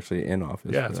he's actually in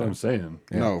office. Yeah, that's what I'm saying.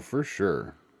 Yeah. No, for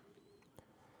sure.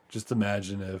 Just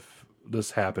imagine if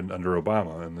this happened under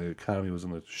Obama and the economy was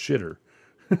in the shitter.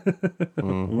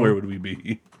 Where would we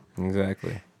be?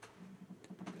 Exactly.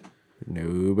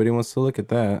 Nobody wants to look at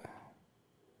that.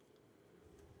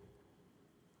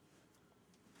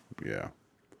 Yeah.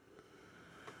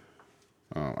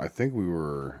 I think we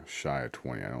were shy of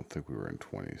 20. I don't think we were in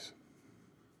 20s.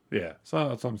 Yeah, so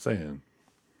that's what I'm saying.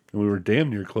 And we were damn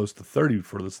near close to 30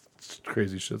 before this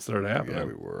crazy shit started happening. Yeah,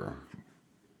 we were.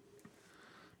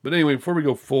 But anyway, before we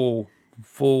go full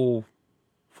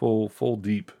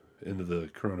deep into the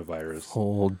coronavirus.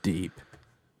 Full deep.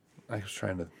 I was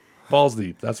trying to... Balls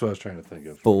deep. That's what I was trying to think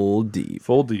of. Full deep.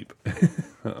 Full deep.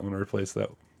 I'm going to replace that.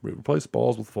 Replace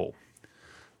balls with full.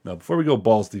 Now, before we go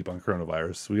balls deep on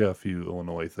coronavirus, we got a few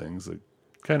Illinois things that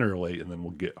kind of relate, and then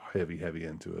we'll get heavy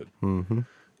into it. Mm-hmm.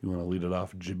 You want to lead it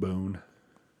off, J-Bone?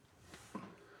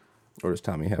 Or does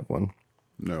Tommy have one?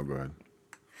 No, go ahead.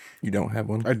 You don't have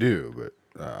one? I do, but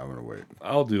I'm going to wait.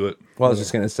 I'll do it. Well, I was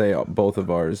just going to say both of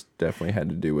ours definitely had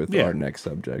to do with Yeah. our next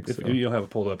subject. If so. you don't have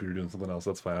it pulled up, you're doing something else,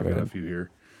 that's fine. I've Go got a ahead. few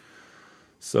here.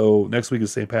 So next week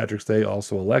is St. Patrick's Day,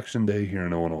 also Election Day here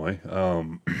in Illinois.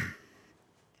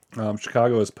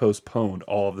 Chicago has postponed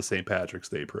all of the St. Patrick's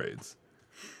Day parades.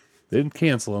 They didn't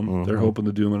cancel them. They're hoping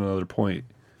to do them at another point,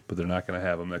 but they're not going to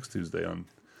have them next Tuesday on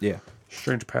Yeah.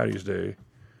 St. Patty's Day.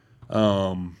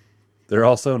 They're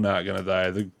also not going to dye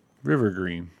the river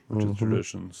green, which is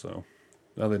tradition. So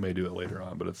now they may do it later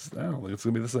on, but I don't think it's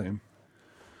going to be the same.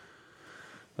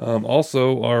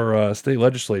 Also, our state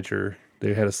legislature,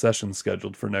 they had a session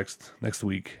scheduled for next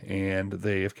week, and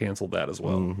they have canceled that as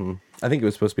well. Mm-hmm. I think it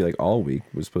was supposed to be like all week.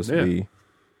 It was supposed to be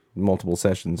multiple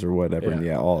sessions or whatever. And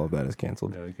Yeah. yeah, all of that is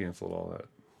canceled. Yeah, they canceled all that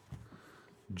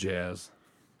jazz.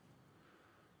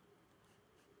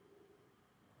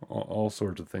 All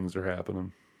sorts of things are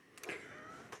happening.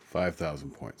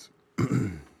 5,000 points.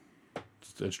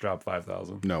 it's dropped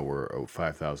 5,000. No, we're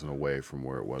 5,000 away from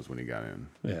where it was when he got in.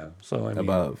 Yeah. So I mean,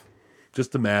 Above.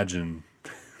 just imagine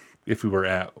if we were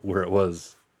at where it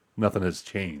was, nothing has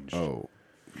changed. Oh,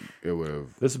 it would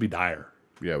have. This would be dire.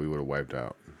 Yeah, we would have wiped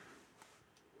out.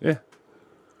 Yeah.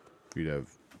 You'd have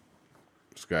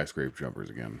skyscraper jumpers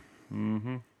again.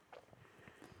 Mm-hmm.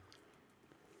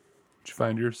 Did you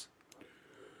find yours?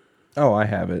 Oh, I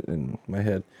have it in my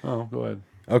head. Oh, go ahead.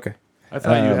 Okay. I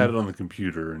thought you had it on the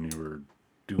computer and you were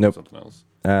doing Nope. something else.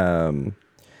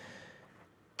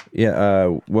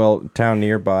 Yeah, well, town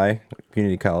nearby,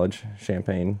 community college,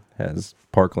 Champaign, has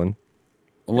Parkland.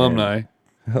 Alumni.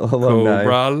 Alumni.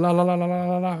 Cobra, la la la la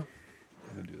la la.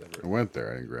 I went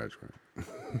there. I didn't graduate.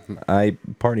 I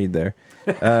partied there.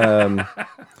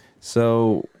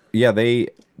 So yeah,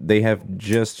 they have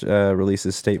just released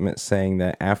a statement saying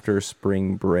that after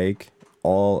spring break,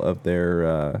 all of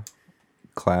their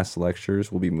class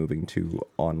lectures will be moving to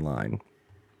online.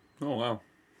 Oh, wow.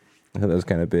 So that was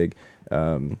kind of big.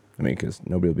 I mean, because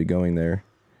nobody will be going there.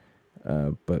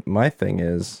 But my thing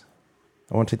is,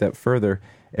 I want to take that further.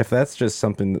 If that's just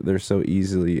something that they're so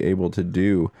easily able to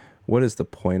do, what is the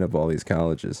point of all these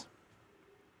colleges?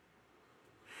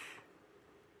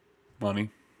 Money.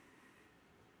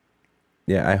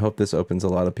 Yeah, I hope this opens a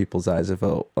lot of people's eyes. If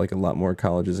like a lot more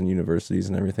colleges and universities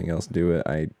and everything else do it,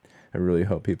 I really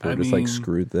hope people are just like,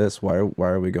 screw this. Why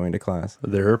are we going to class?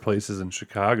 There are places in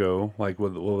Chicago, like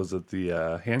what was it,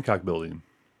 the Hancock Building,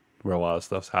 where a lot of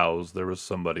stuff's housed. There was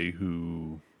somebody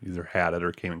who either had it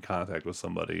or came in contact with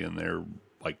somebody, and they're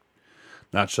like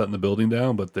not shutting the building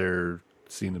down, but they're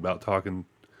seeing about talking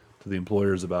to the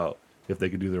employers about if they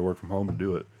could do their work from home to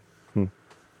do it.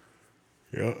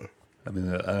 Yeah. I mean,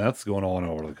 that's going on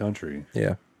all over the country.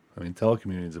 Yeah. I mean,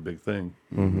 telecommuting is a big thing.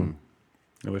 Mm-hmm.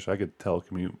 I wish I could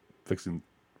telecommute fixing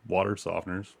water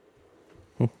softeners.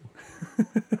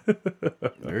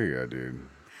 There you go, dude.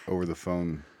 Over the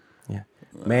phone. Yeah.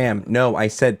 Ma'am, no, I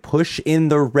said push in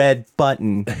the red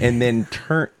button and then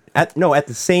turn at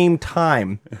the same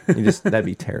time. That'd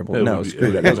be terrible. It No, would be-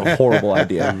 screw that. That was a horrible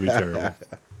idea. It would be terrible.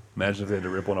 Imagine if they had to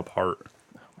rip one apart.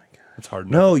 Oh my god. It's hard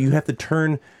enough. No, you have to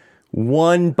turn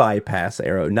one bypass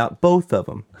arrow, not both of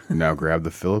them. Now grab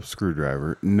the Phillips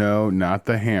screwdriver. No, not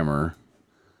the hammer.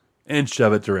 And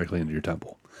shove it directly into your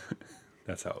temple.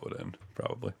 That's how it would end,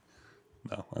 probably.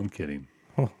 No, I'm kidding.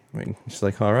 I mean, it's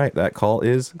like, all right, that call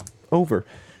is over.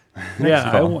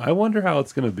 Yeah, call. I wonder how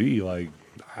it's going to be. Like,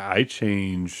 I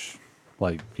change,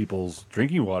 like, people's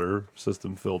drinking water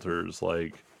system filters.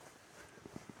 Like,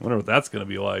 I wonder what that's going to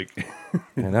be like.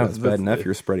 I know, it's bad enough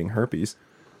you're spreading herpes.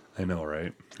 I know,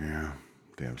 right? Yeah.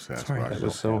 Damn Sasquatch. Sorry, that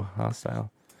was so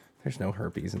hostile. There's no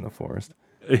herpes in the forest.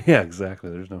 Yeah, exactly.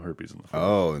 There's no herpes in the forest.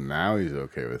 Oh, now he's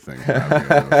okay with things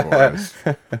happening in the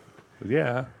forest.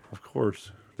 Yeah, of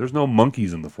course. There's no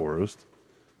monkeys in the forest.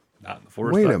 Not in the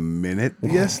forest. Wait a minute.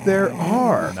 Yes, there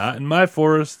are. Not in my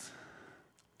forest.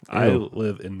 I Ew.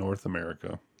 live in North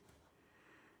America.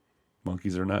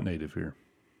 Monkeys are not native here.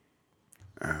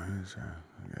 I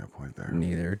got a point there.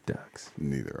 Neither ducks.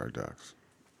 Neither are ducks.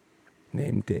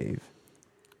 Named Dave.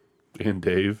 And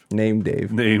Dave. Named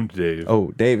Dave. Named Dave.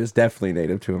 Oh, Dave is definitely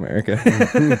native to America.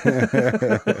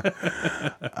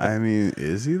 I mean,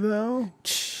 is he though?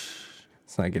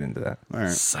 Let's not get into that. All right.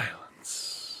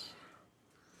 Silence.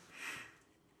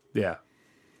 Yeah.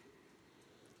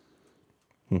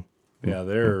 Yeah,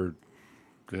 they're...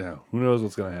 Yeah, who knows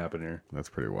what's going to happen here. That's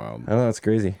pretty wild. I know, that's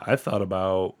crazy. I thought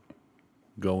about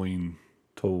going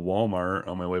to Walmart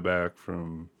on my way back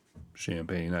from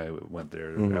Champaign. I went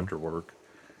there after work.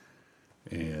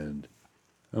 And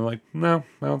I'm like, no,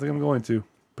 I don't think I'm going to.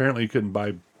 Apparently you couldn't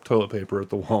buy toilet paper at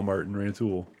the Walmart in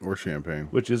Rantoul. Or Champagne.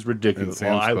 Which is And ridiculous.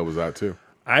 Sam's Club was out too.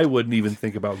 I wouldn't even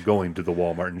think about going to the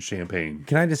Walmart in Champaign.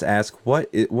 Can I just ask why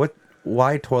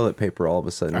toilet paper all of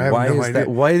a sudden? I have Why no is idea.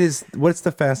 that? What's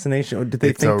the fascination? Did they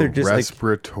It's think a they're just like?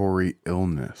 respiratory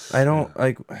illness. I don't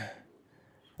like.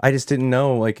 I just didn't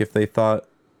know like if they thought.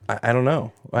 I don't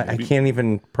know. I can't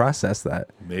even process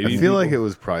that. Maybe I feel like it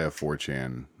was probably a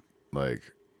 4chan like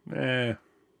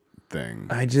thing.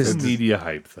 I it's just a media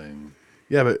hype thing.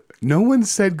 Yeah, but no one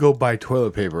said go buy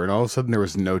toilet paper, and all of a sudden there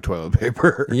was no toilet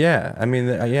paper. Yeah, I mean,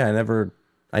 yeah,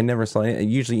 I never saw it.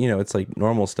 Usually, it's like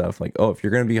normal stuff. Like, oh, if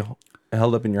you're gonna be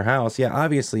held up in your house, yeah,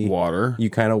 obviously, Water. You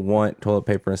kind of want toilet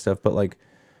paper and stuff, but like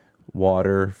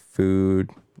water, food,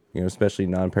 especially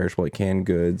non-perishable, like canned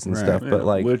goods and stuff. Yeah, But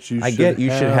like, which you I get should you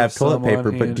should have have toilet some on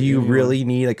paper, but hand do you anyway. really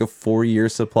need like a 4-year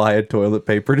supply of toilet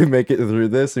paper to make it through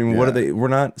this? I mean, what are Yeah. they? We're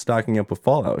not stocking up a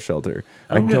fallout shelter.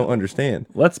 I don't understand.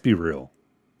 Let's be real.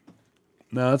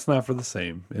 No, it's not for the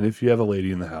same. And if you have a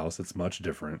lady in the house, it's much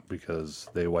different because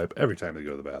they wipe every time they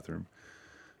go to the bathroom.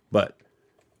 But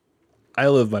I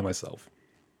live by myself.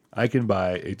 I can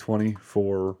buy a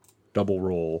 24 double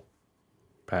roll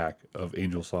pack of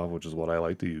Angel Soft, which is what I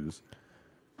like to use,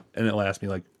 and it lasts me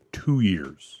like 2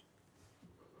 years.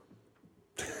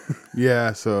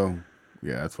 Yeah, so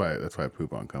that's why I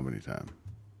poop on company time.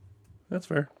 That's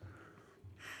fair.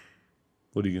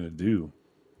 What are you gonna do?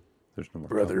 There's no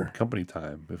more company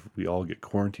time if we all get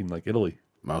quarantined like Italy.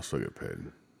 I'll still get paid.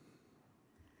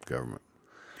 Government.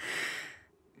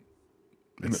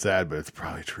 It's sad, but it's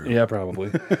probably true. Yeah,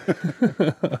 probably.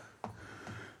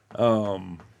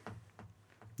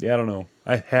 Yeah, I don't know.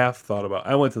 I half thought about.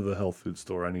 I went to the health food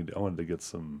store. I wanted to get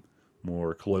some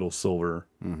more colloidal silver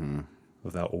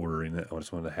without ordering it. I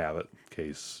just wanted to have it in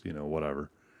case,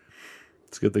 whatever.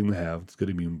 It's a good thing to have. It's a good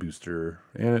immune booster,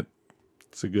 and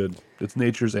it's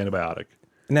nature's antibiotic.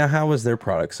 Now, how was their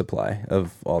product supply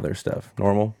of all their stuff?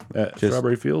 Normal? At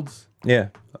Strawberry Fields? Yeah.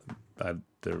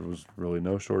 There was really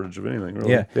no shortage of anything,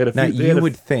 really. Yeah. Now, you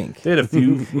would think. They had a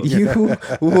few. You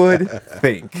would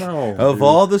think. No. Of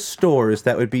all the stores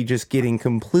that would be just getting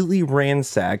completely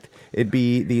ransacked, it'd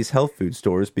be these health food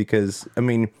stores because,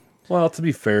 Well, to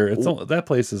be fair, that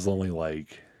place is only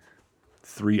like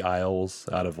 3 aisles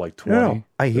out of like 20. No,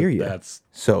 I hear you.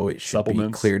 So it should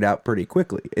supplements. be cleared out pretty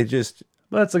quickly. It just...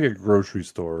 That's like a grocery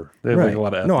store. They have like a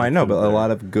lot of no, I know, food but there. a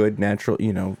lot of good, natural,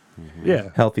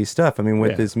 Yeah. healthy stuff.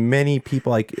 With as many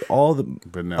people, a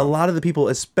lot of the people,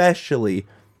 especially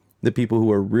the people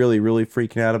who are really, really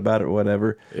freaking out about it or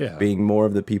whatever, being more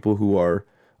of the people who are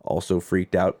also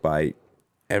freaked out by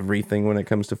everything when it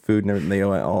comes to food and everything. They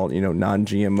all,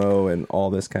 non-GMO and all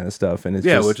this kind of stuff. And it's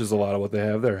which is a lot of what they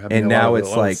have there. And now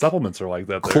it's like supplements are like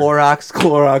that. There.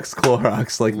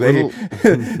 Clorox. Like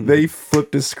they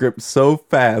flipped a script so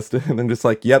fast and then just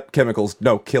like, yep, chemicals.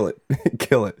 No, kill it.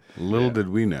 Kill it. Little did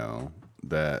we know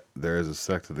that there is a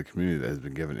sect of the community that has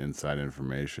been given inside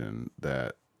information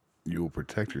that you will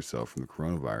protect yourself from the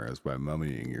coronavirus by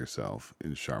mummying yourself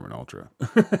in Charmin Ultra.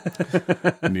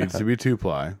 It needs to be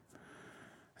 2-ply.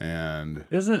 And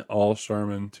isn't all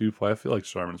Charmin 2-ply? I feel like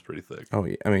Charmin's pretty thick. Oh,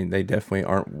 yeah. They definitely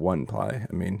aren't 1-ply.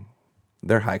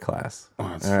 They're high class. Oh,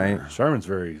 all right. Charmin's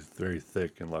very, very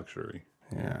thick and luxury.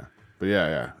 Yeah. But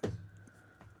yeah.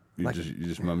 You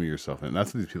just mummy yourself in. And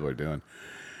that's what these people are doing.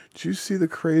 Did you see the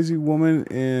crazy woman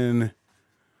in,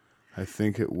 I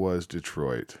think it was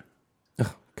Detroit?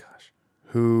 Oh, gosh.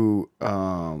 Who,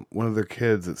 one of their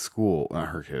kids at school, not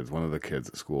her kids, one of the kids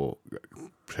at school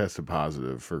tested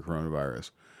positive for coronavirus.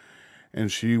 And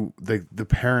the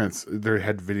parents, they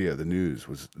had video, the news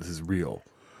this is real,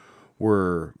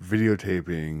 were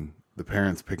videotaping the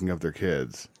parents picking up their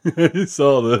kids. You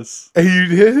saw this. And you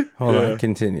did? Hold on,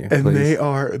 continue. And please. they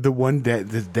are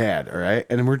the dad, all right?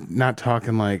 And we're not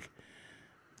talking like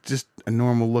just a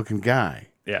normal looking guy.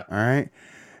 Yeah. All right?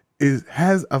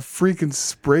 Has a freaking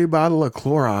spray bottle of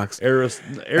Clorox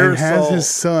aerosol. And has his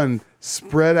son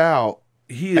spread out.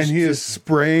 He is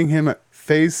spraying him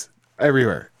face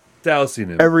everywhere. Dousing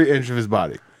him. Every inch of his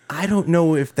body. I don't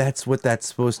know if that's what that's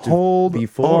supposed to be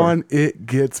for. Hold on, it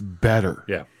gets better.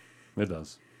 Yeah, it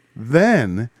does.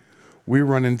 Then we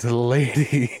run into the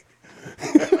lady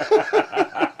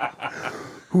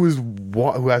who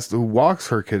walks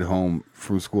her kid home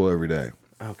from school every day.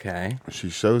 Okay. She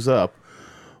shows up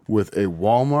with a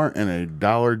Walmart and a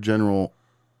Dollar General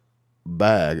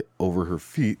bag over her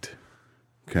feet.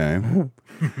 Okay.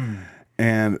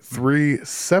 And 3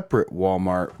 separate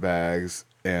Walmart bags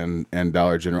and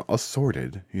Dollar General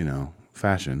assorted,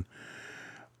 fashion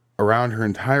around her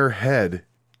entire head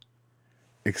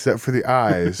except for the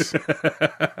eyes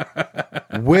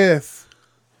with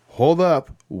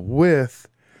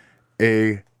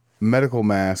a medical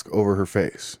mask over her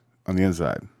face on the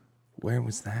inside. Where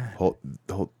was that? Hold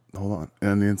on.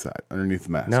 On the inside, underneath the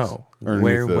mask. No.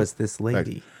 Where was this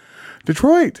lady?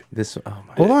 Detroit.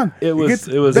 Hold on. It was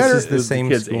the same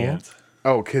kid's school? aunt.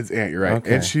 Oh, kid's aunt, you're right.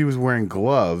 Okay. And she was wearing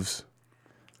gloves,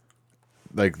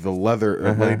 like the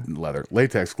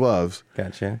latex gloves.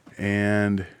 Gotcha.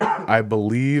 And I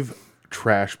believe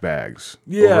trash bags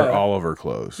Yeah. over all of her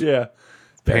clothes. Yeah.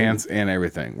 Pants and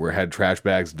everything, where had trash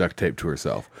bags duct taped to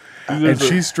herself. And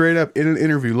she straight up in an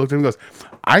interview looked at him and goes,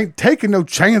 I ain't taking no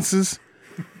chances.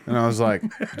 And I was like,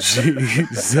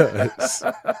 Jesus.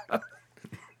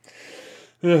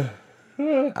 It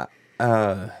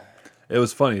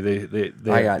was funny. They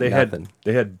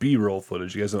had B-roll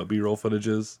footage. You guys know what B-roll footage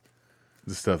is?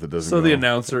 The stuff that doesn't. So go the on.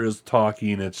 announcer is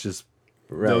talking. It's just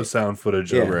no sound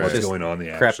footage of what's going on in the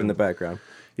action. Crap in the background.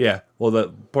 Yeah. Well,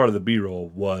 that part of the B-roll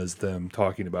was them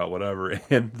talking about whatever,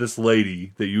 and this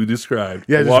lady that you described,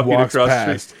 just walking walks across the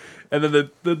past. street, and then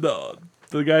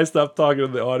The guy stopped talking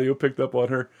and the audio picked up on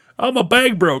her. Oh, my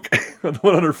bag broke. The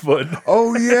one on her foot.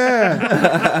 Oh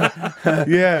yeah,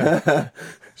 yeah.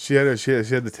 She had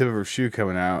the tip of her shoe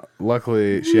coming out.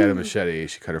 Luckily, she had a machete.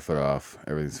 She cut her foot off.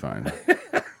 Everything's fine.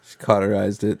 She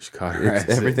cauterized it.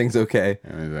 Everything's okay.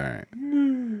 Everything's all right.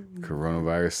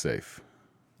 Coronavirus safe.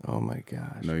 Oh my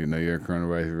gosh. No, you're a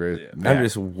coronavirus. Yeah. I'm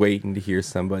just waiting to hear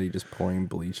somebody just pouring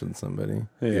bleach on somebody.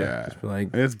 Yeah. Just be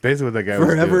like, it's basically what that guy was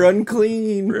forever doing.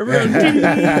 unclean. Forever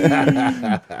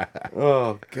unclean.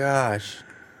 Oh gosh.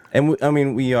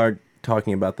 And we are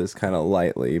talking about this kind of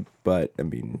lightly, but I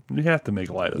mean, you have to make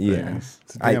light of things.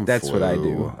 That's what I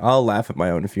do. I'll laugh at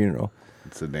my own funeral.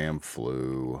 It's a damn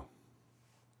flu.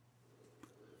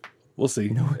 We'll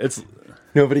see. It's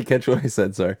nobody catch what I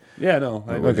said, sorry. Yeah, no.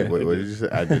 Okay. What did you say?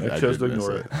 I chose to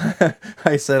ignore it.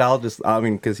 I said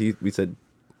because we said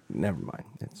never mind.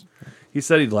 He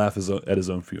said he'd laugh at his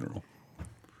own funeral.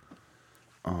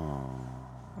 Oh,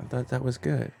 I thought that was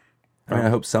good. I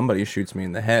hope somebody shoots me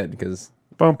in the head because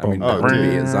to be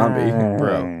a zombie,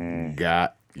 bro.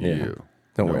 Got you. Yeah.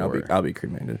 Don't worry. I'll be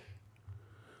cremated.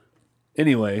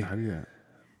 Anyway,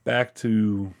 back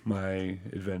to my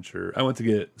adventure. I went to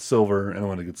get silver and I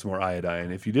wanted to get some more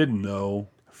iodine. If you didn't know,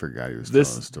 I forgot he was telling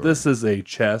the story. This is a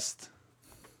chest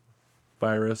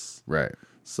virus, right?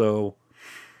 So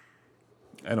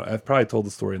I've probably told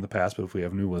the story in the past, but if we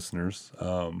have new listeners,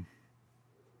 I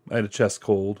had a chest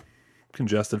cold.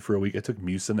 Congested for a week. I took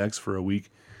Mucinex for a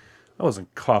week. I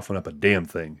wasn't coughing up a damn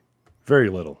thing. Very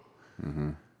little.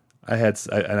 Mm-hmm. I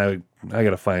got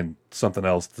to find something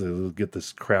else to get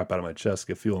this crap out of my chest,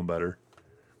 get feeling better.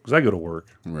 Because I go to work.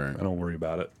 Right. I don't worry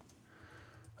about it.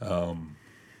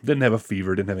 Didn't have a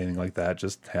fever, didn't have anything like that.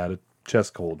 Just had a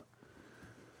chest cold.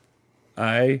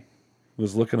 I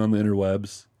was looking on the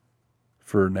interwebs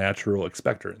for natural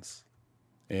expectorants.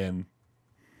 And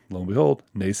lo and behold,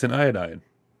 nascent iodine.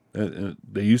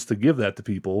 They used to give that to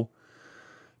people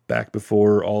back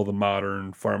before all the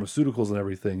modern pharmaceuticals and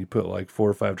everything. You put like 4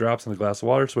 or 5 drops in a glass of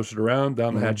water, swish it around,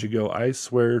 down the hatch you go. I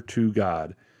swear to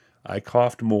God, I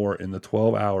coughed more in the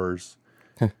 12 hours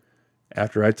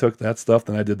after I took that stuff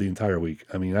than I did the entire week.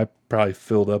 I mean, I probably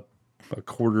filled up a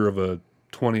quarter of a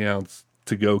 20-ounce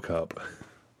to-go cup.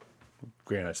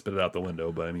 Granted, I spit it out the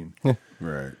window, but I mean,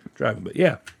 right. Driving. But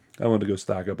yeah, I wanted to go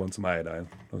stock up on some iodine.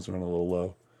 I was running a little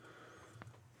low.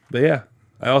 But yeah,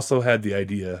 I also had the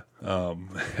idea,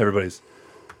 everybody's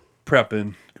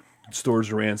prepping,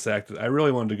 stores are ransacked. I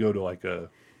really wanted to go to like a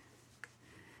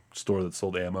store that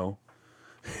sold ammo.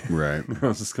 Right. I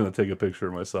was just going to take a picture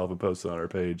of myself and post it on our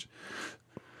page.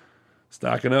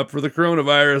 Stocking up for the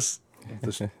coronavirus.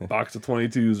 This box of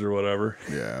 22s or whatever.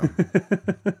 Yeah.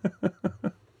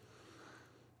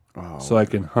 So I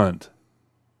can hunt.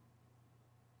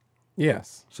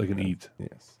 Yes. So I can eat.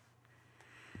 Yes.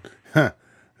 I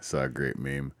saw a great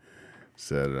meme.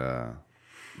 Said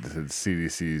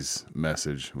CDC's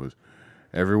message was,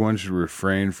 everyone should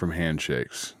refrain from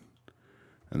handshakes.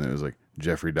 And then it was like,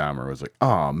 Jeffrey Dahmer was like,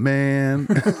 "Oh man,"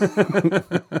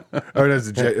 or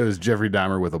it was Jeffrey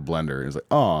Dahmer with a blender. It was like,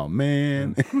 "Oh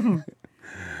man,"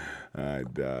 I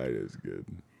died. It was good.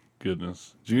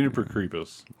 Goodness, Juniper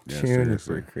Creepus. Yeah,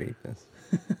 Juniper Creepus.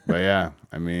 But yeah,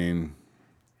 I mean,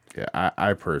 yeah,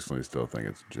 I personally still think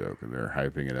it's a joke, and they're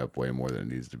hyping it up way more than it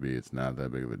needs to be. It's not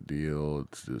that big of a deal.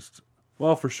 It's just.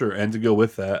 Well, for sure. And to go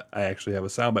with that, I actually have a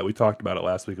soundbite. We talked about it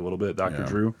last week a little bit. Dr.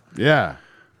 Drew. Yeah.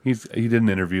 He did an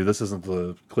interview. This isn't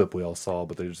the clip we all saw,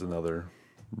 but there's another.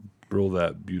 Roll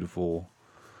that beautiful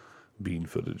bean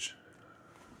footage.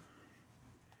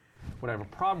 What I have a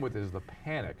problem with is the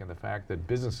panic and the fact that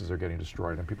businesses are getting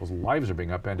destroyed and people's lives are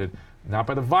being upended, not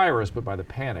by the virus, but by the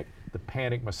panic. The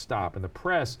panic must stop. And the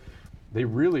press, they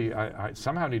really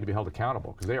somehow need to be held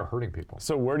accountable because they are hurting people.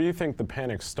 So where do you think the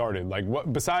panic started? Like,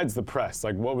 what besides the press?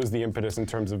 Like, what was the impetus in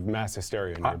terms of mass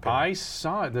hysteria? In your opinion? I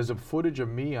saw it. There's a footage of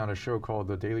me on a show called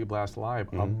The Daily Blast Live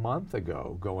a month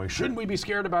ago going, shouldn't we be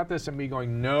scared about this? And me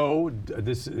going, no,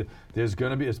 there's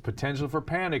going to be potential for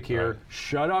panic here. Right.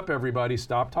 Shut up, everybody.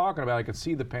 Stop talking about it. I could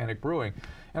see the panic brewing.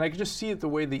 And I could just see it the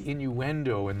way the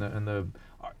innuendo and the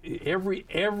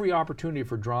every opportunity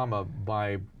for drama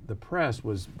by the press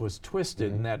was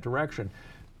twisted in that direction.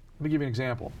 Let me give you an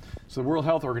example. So the World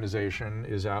Health Organization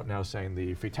is out now saying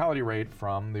the fatality rate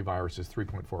from the virus is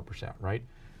 3.4%, right?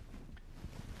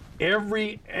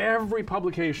 Every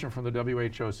publication from the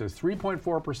WHO says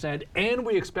 3.4%, and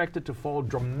we expect it to fall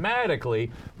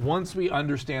dramatically once we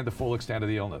understand the full extent of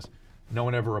the illness. No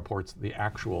one ever reports the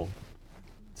actual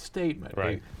statement.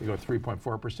 Right. They go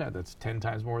 3.4%. That's 10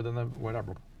 times more than the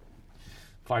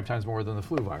 5 times more than the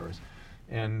flu virus.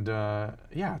 And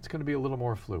it's going to be a little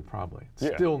more flu, probably.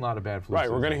 Yeah. Still not a bad flu. Right,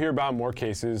 season. we're going to hear about more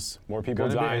cases, more people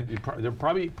dying. There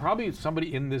probably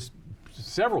somebody in this,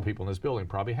 several people in this building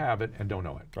probably have it and don't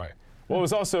know it. Right. Well, it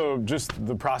was also just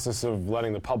the process of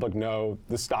letting the public know,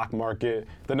 the stock market,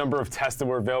 the number of tests that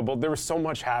were available. There was so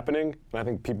much happening, and I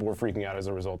think people were freaking out as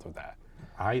a result of that.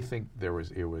 I think it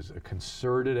was a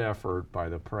concerted effort by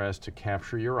the press to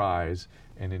capture your eyes,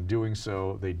 and in doing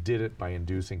so, they did it by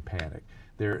inducing panic.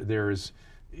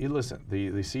 Listen,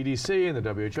 the CDC and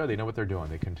the WHO, they know what they're doing.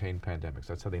 They contain pandemics.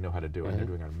 That's how they know how to do it. They're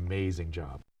doing an amazing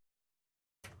job.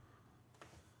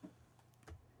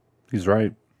 He's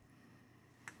right.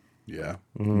 Yeah.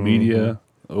 Media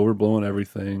overblowing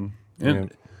everything,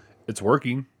 and it's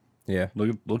working. Yeah.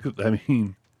 Look at. I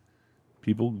mean,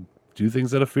 people do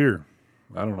things out of fear.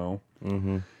 I don't know.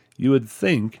 Mm-hmm. You would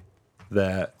think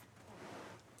that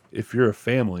if you're a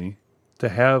family, to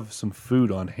have some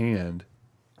food on hand,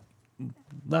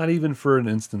 not even for an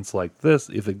instance like this,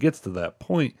 if it gets to that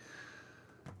point,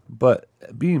 but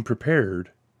being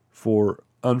prepared for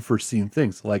unforeseen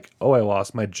things like, oh, I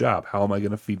lost my job. How am I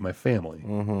going to feed my family?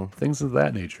 Mm-hmm. Things of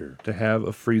that nature. To have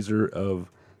a freezer of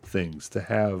things, to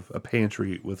have a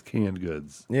pantry with canned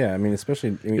goods. Yeah, I mean,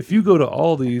 especially if you go to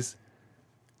Aldi's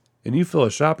and you fill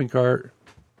a shopping cart,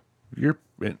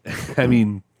 I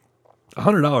mean,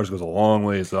 $100 goes a long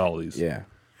ways to Aldi's. Yeah.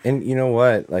 And you know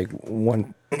what? Like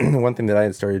one thing that I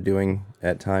had started doing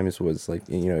at times was like,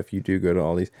 if you do go to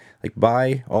Aldi's, like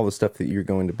buy all the stuff that you're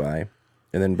going to buy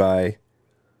and then buy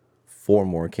 4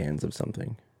 more cans of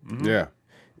something. Mm-hmm. Yeah.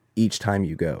 Each time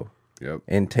you go. Yep.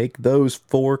 And take those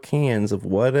 4 cans of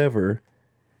whatever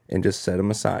and just set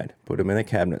them aside. Put them in a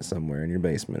cabinet somewhere in your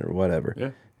basement or whatever. Yeah.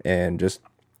 And just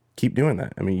keep doing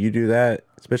that. I mean, you do that,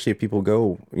 especially if people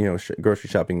go, grocery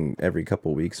shopping every couple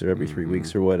of weeks or every 3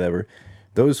 weeks or whatever.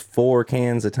 Those 4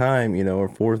 cans a time, or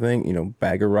 4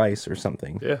 bag of rice or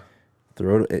something. Yeah.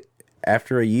 Throw it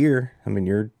after a year. I mean,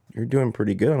 you're doing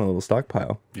pretty good on a little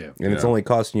stockpile. Yeah. And it's only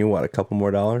costing you what, a couple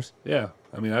more dollars? Yeah.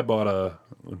 I mean, I bought an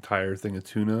entire thing of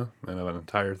tuna and an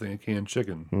entire thing of canned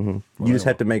chicken. Mm-hmm. You just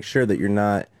have to make sure that you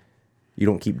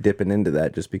don't keep dipping into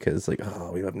that just because it's like,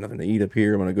 oh, we have nothing to eat up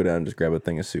here. I'm going to go down and just grab a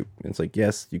thing of soup. And it's like,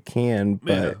 yes, you can,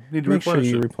 but need to make sure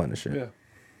you replenish replenish it. Yeah.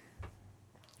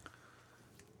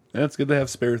 And it's good to have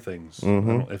spare things.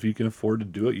 If you can afford to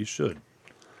do it, you should.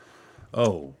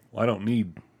 Oh, I don't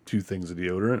need 2 things of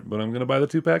deodorant, but I'm going to buy the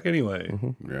 2-pack anyway.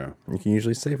 Mm-hmm. Yeah. You can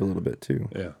usually save a little bit too.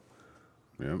 Yeah.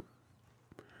 Yep.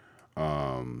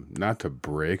 Not to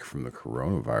break from the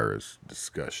coronavirus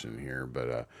discussion here,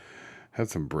 but had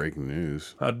some breaking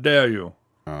news. How dare you?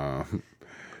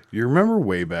 You remember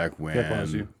way back when? Can I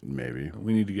pause you? Maybe. I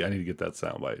need to get that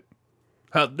soundbite.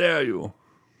 How dare you?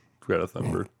 Greta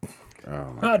Thunberg.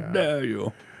 Oh my How God. dare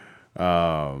you?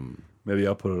 Maybe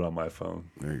I'll put it on my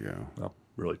phone. There you go. I'll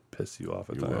really piss you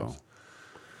off at You times.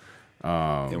 will.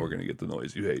 And we're going to get the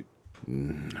noise you hate.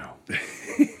 No.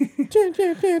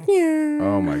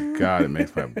 Oh my God, it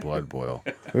makes my blood boil.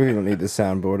 We don't need the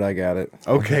soundboard. I got it.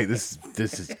 Okay, this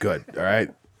is good. All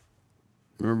right.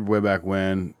 Remember way back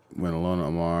when Ilona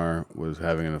Omar was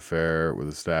having an affair with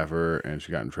a staffer and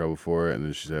she got in trouble for it, and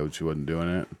then she said she wasn't doing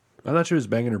it? I thought she was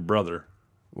banging her brother.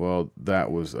 Well,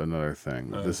 that was another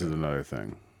thing. Oh, this okay. is another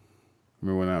thing.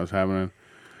 Remember when that was happening?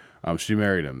 She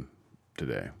married him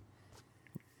today.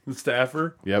 The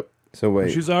staffer? Yep. So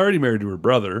wait, She's already married to her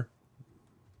brother.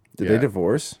 did they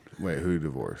divorce? Wait, who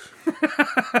divorced?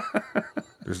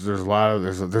 There's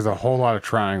a whole lot of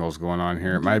triangles going on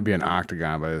here. It might be an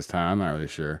octagon by this time. I'm not really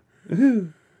sure.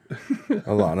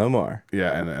 Ilona Omar.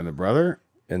 Yeah, and the brother?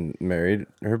 And married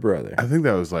her brother. I think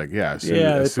that was like, as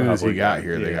soon as he got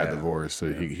here, they got divorced.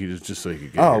 So he just so he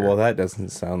could get Oh, here. well, that doesn't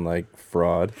sound like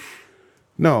fraud.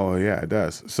 No, yeah, it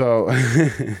does. So,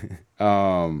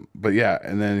 but yeah,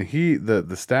 and then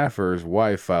the staffer's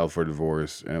wife filed for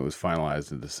divorce, and it was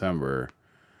finalized in December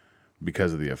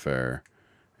because of the affair.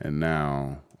 And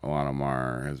now Ilona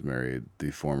Omar has married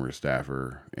the former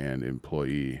staffer and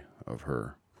employee of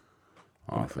her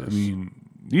office. I mean,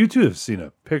 you two have seen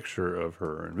a picture of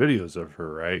her and videos of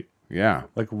her, right? Yeah.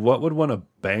 Like, what would want to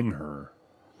bang her?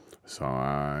 So,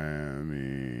 I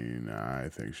mean, I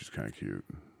think she's kind of cute.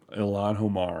 Ilhan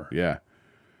Omar. Yeah.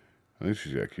 I think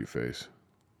she's got a cute face.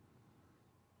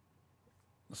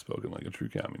 Spoken like a true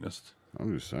communist.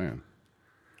 I'm just saying.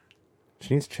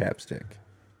 She needs chapstick.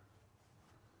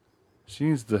 She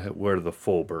needs to wear the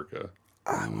full burqa.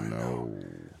 I want to know.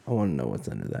 I want to know what's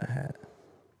under that hat.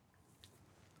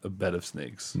 A bed of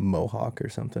snakes. Mohawk or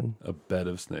something. A bed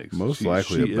of snakes. Most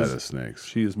likely a bed of snakes.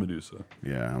 She is Medusa.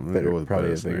 Yeah, I'm going to go with probably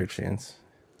bed a of bigger snakes. chance.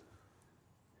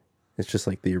 It's just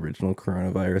like the original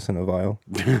coronavirus in a vial.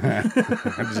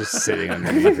 I'm just sitting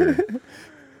underneath her.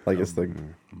 Like it's the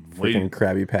waiting. freaking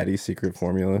Krabby Patty secret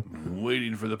formula.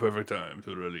 Waiting for the perfect time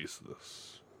to release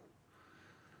this.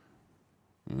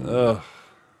 Ugh.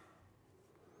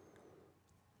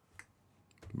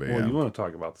 But Well, yeah. you want to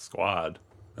talk about the squad.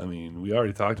 I mean, we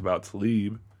already talked about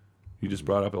Talib. You just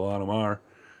brought up Ilhan Omar.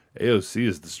 AOC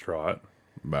is distraught.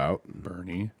 About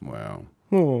Bernie. Wow.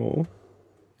 Oh.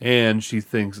 And she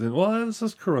thinks, well, this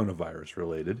is coronavirus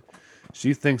related.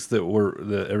 She thinks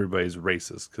that everybody's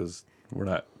racist because we're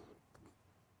not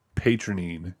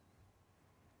patroning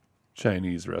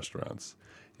Chinese restaurants.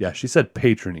 Yeah, she said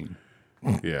patroning.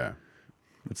 Yeah.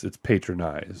 It's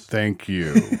patronized. Thank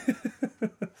you.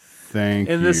 Thank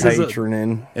And you. this is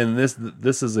Patroning. and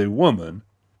this is a woman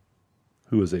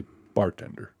who is a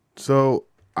bartender. So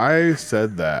I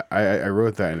said that. I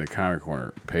wrote that in the Comic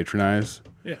Corner. Patronize.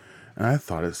 Yeah. And I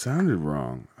thought it sounded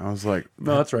wrong. I was like,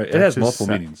 No, that's right. It that has just multiple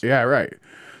meanings. Yeah, right.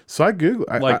 So I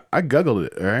Googled. I Googled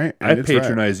it. All right. I And it's right.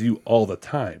 patronize you all the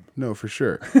time. No, for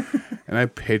sure. And I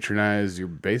patronize your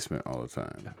basement all the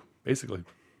time. Basically.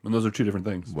 And those are two different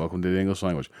things. Welcome to the English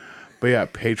language. But yeah,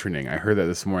 patroning. I heard that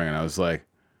this morning and I was like,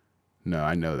 no,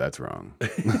 I know that's wrong.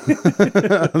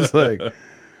 I was like,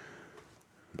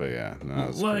 but yeah, no,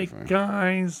 it's pretty funny.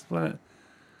 Guys, but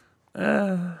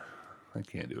I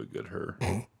can't do a good her.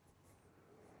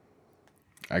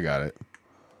 I got it.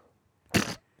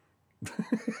 That's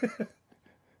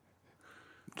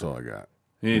all I got.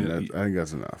 I think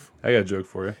that's enough. I got a joke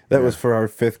for you. That was for our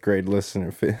 5th grade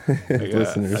listeners. Felix.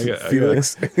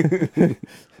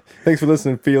 Thanks for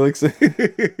listening, Felix. I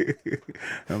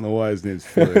don't know why his name's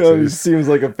Felix. It seems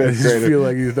like a 5th I just grader. feel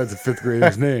like that's a 5th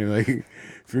grader's name. Like,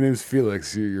 if your name's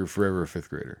Felix, you're forever a 5th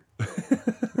grader.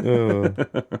 Oh.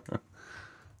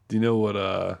 Do you know what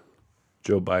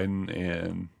Joe Biden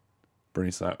and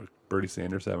Bernie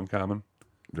Sanders have in common?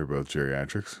 They're both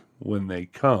geriatrics. When they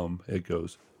come, it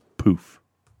goes poof,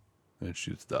 and it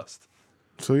shoots dust.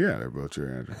 So yeah, they're both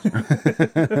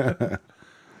geriatrics.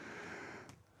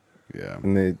 Yeah.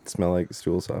 And they smell like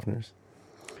stool softeners.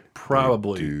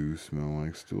 Probably They do smell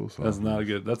like stool softeners.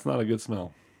 That's not a good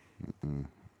smell.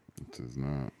 It does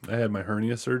not. I had my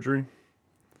hernia surgery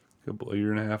a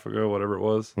year and a half ago, whatever it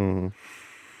was. Mm-hmm.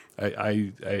 I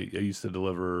used to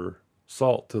deliver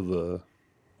salt to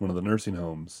one of the nursing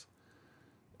homes,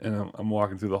 and I'm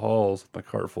walking through the halls with my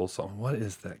cart full of salt. What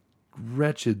is that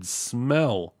wretched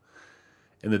smell?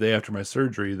 And the day after my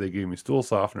surgery, they gave me stool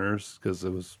softeners because it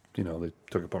was, they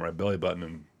took apart my belly button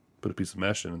and put a piece of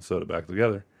mesh in and sewed it back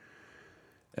together.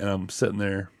 And I'm sitting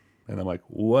there, and I'm like,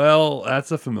 well,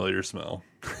 that's a familiar smell.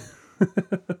 Yep,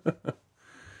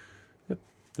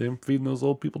 they're feeding those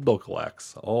old people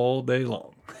Dulcolax all day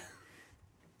long.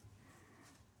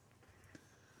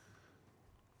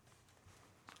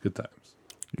 Good times.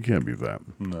 You can't beat that.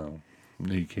 No,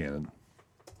 you can't.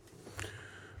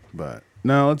 But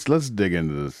now let's dig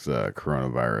into this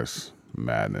coronavirus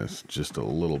madness just a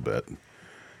little bit,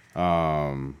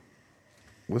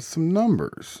 with some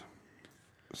numbers.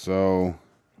 So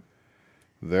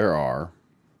there are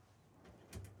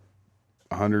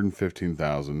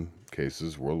 115,000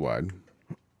 cases worldwide.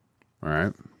 All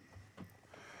right,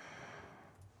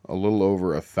 a little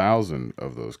over 1,000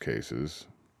 of those cases.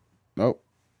 Nope,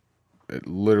 it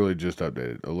literally just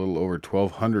updated. A little over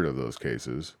 1,200 of those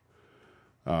cases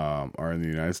are in the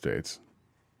United States.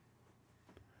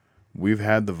 We've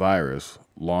had the virus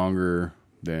longer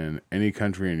than any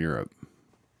country in Europe.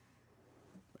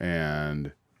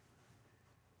 And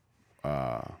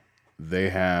they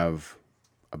have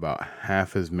about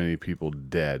half as many people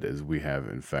dead as we have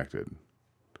infected.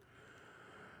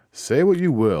 Say what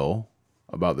you will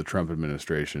about the Trump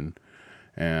administration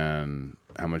and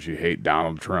how much you hate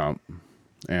Donald Trump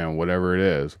and whatever it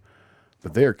is,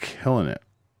 but they are killing it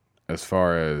as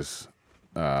far as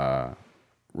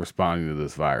responding to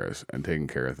this virus and taking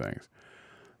care of things.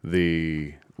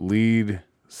 The lead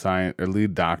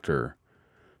doctor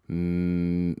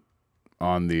on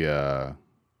the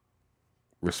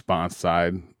response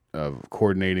side of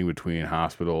coordinating between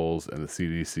hospitals and the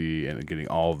CDC and getting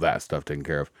all of that stuff taken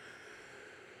care of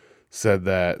said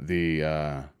that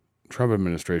the Trump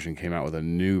administration came out with a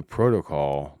new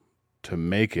protocol to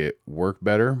make it work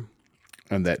better,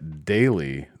 and that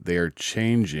daily they are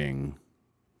changing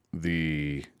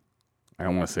the, I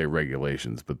don't want to say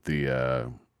regulations, but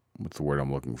the, what's the word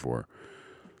I'm looking for?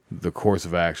 The course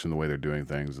of action, the way they're doing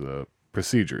things, the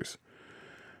procedures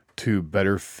to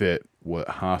better fit what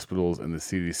hospitals and the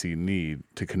CDC need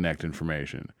to connect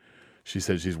information. She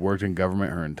said she's worked in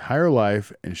government her entire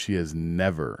life, and she has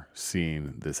never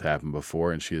seen this happen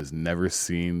before, and she has never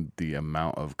seen the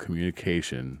amount of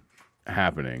communication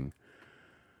happening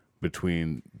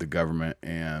between the government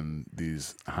and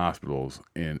these hospitals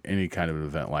in any kind of an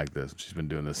event like this. She's been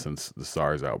doing this since the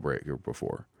SARS outbreak or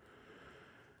before.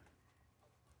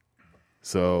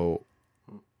 So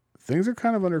things are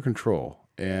kind of under control,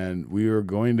 and we are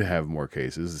going to have more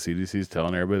cases. The CDC is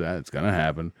telling everybody that it's going to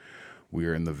happen. We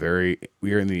are in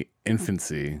the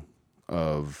infancy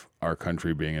of our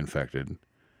country being infected,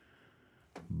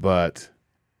 but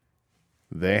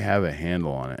they have a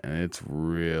handle on it, and it's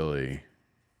really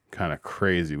kind of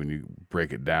crazy when you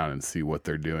break it down and see what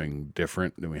they're doing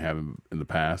different than we have in the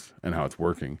past and how it's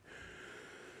working.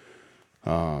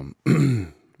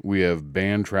 We have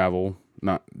banned travel,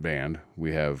 not banned.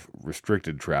 We have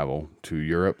restricted travel to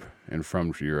Europe and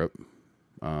from Europe.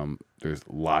 There's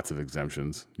lots of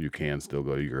exemptions. You can still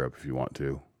go to Europe if you want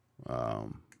to. I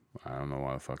don't know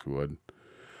why the fuck you would.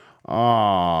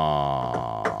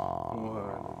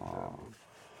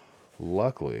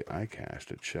 Luckily, I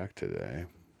cashed a check today.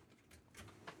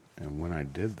 And when I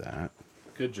did that...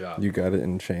 Good job. You got it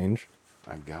in change?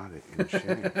 I got it in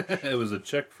change. It was a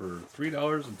check for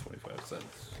 $3.25.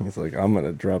 He's like, I'm going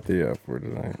to drop the F word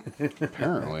tonight.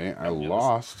 Apparently, I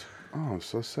lost... Oh, I'm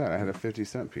so sad. I had a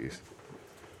 50-cent piece.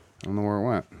 I don't know where it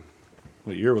went.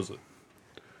 What year was it?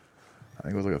 I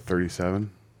think it was like a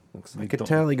 37. Looks like a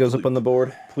tally goes up on the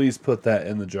board. Please put that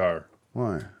in the jar.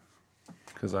 Why?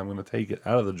 Because I'm going to take it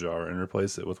out of the jar and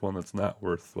replace it with one that's not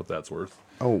worth what that's worth.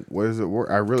 Oh, what is it worth?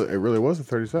 It really was a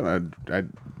 37. I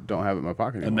don't have it in my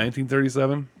pocket anymore. A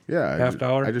 1937? Yeah. Half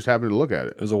dollar? I just happened to look at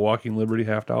it. It was a Walking Liberty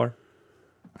half dollar?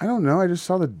 I don't know. I just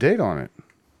saw the date on it.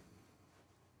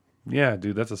 Yeah,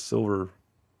 dude, that's a silver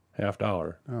half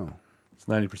dollar. Oh. It's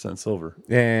 90% silver.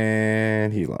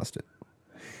 And he lost it.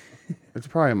 It's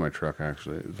probably in my truck,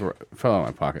 actually. It fell out of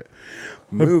my pocket.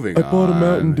 Moving on. I bought a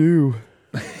Mountain Dew.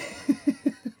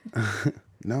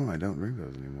 No, I don't drink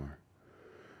those anymore.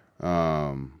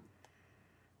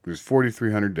 There's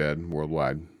 4,300 dead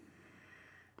worldwide.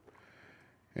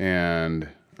 And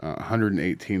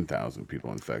 118,000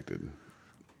 people infected.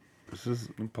 This is...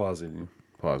 I'm pausing you.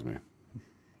 Pause me.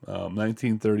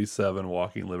 1937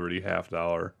 Walking Liberty half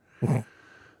dollar.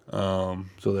 So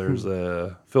there's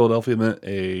a Philadelphia Mint,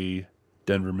 a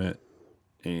Denver Mint,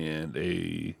 and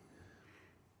a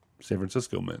San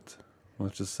Francisco Mint.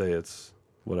 Let's just say it's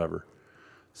whatever.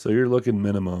 So you're looking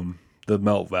minimum, the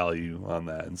melt value on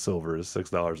that in silver is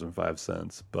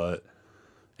 $6.05, but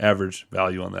average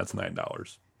value on that's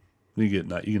 $9. You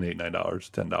can eat $9,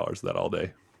 $10 of that all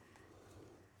day.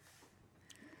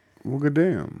 Well, good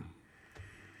damn.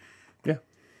 Yeah.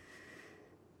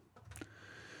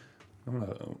 I'm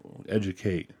going to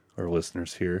educate our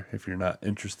listeners here. If you're not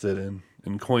interested in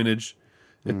coinage,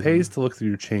 it pays to look through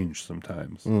your change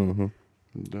sometimes. Mm-hmm.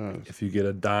 It does. If you get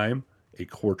a dime, a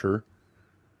quarter,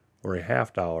 or a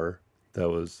half dollar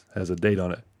that has a date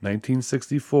on it,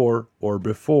 1964 or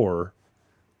before,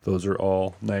 those are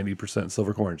all 90%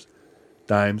 silver coins.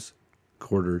 Dimes,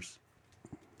 quarters,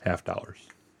 half dollars.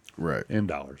 Right. And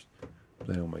dollars.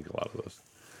 They don't make a lot of those.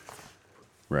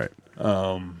 Right.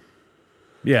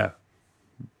 Yeah.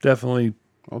 Definitely.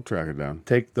 I'll track it down.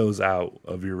 Take those out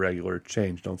of your regular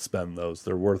change. Don't spend those.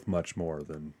 They're worth much more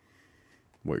than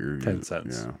what you're 10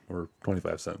 cents or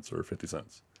 25 cents or 50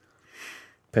 cents.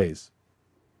 Pays.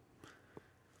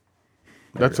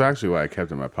 That's actually why I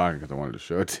kept it in my pocket, because I wanted to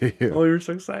show it to you. Oh, you were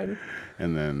so excited.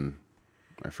 And then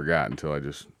I forgot until I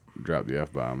just dropped the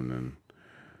F-bomb, and then,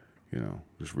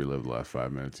 just relived the last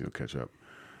 5 minutes, catch up.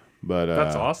 But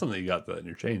that's awesome that you got that in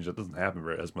your change. That doesn't happen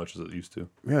as much as it used to.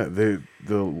 Yeah, the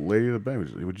lady at the bank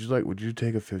was like, would you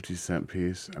take a 50-cent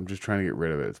piece? I'm just trying to get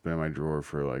rid of it. It's been in my drawer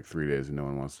for like 3 days and no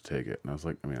one wants to take it. And I was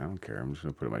like, I don't care. I'm just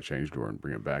going to put it in my change drawer and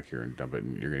bring it back here and dump it,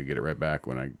 and you're going to get it right back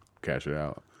when I cash it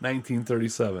out.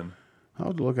 1937. I'll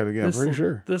have to look at it again. I'm pretty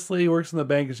sure. This lady works in the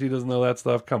bank and she doesn't know that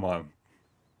stuff. Come on.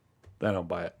 I don't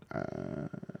buy it.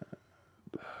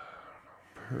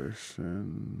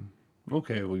 Person.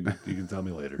 Okay, well, you can tell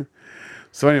me later.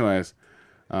 So anyways,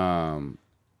 all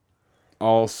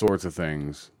sorts of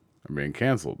things are being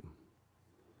canceled.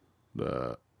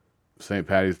 The St.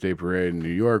 Patty's Day Parade in New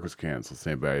York was canceled.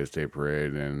 St. Patty's Day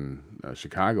Parade in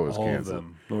Chicago was canceled. All of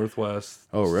them. Northwest,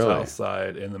 oh, really? South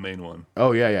Side, and the main one.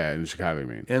 Oh, yeah, in Chicago, you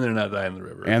mean. And they're not dying in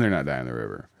the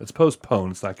river. It's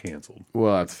postponed. It's not canceled.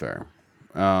 Well, that's fair.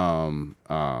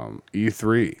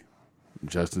 E3.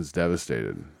 Justin's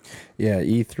devastated. Yeah,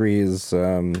 E3 is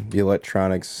the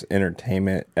Electronics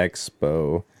Entertainment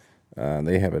Expo.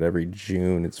 They have it every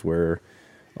June. It's where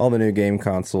all the new game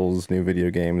consoles, new video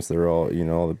games, they're all,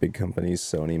 all the big companies,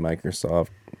 Sony, Microsoft,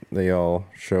 they all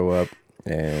show up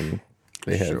and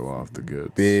they show off the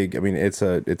goods. Big. I mean, it's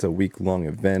a week-long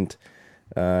event.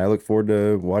 I look forward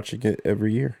to watching it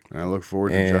every year. And I look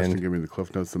forward to Justin giving me the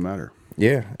Cliff Notes that matter.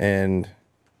 Yeah, and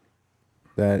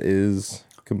that is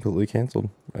completely canceled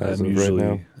as of right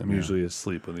now. I'm usually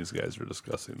asleep when these guys are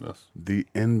discussing this. The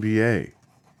NBA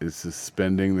is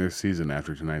suspending their season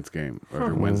after tonight's game,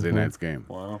 after Wednesday night's game.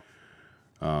 Wow.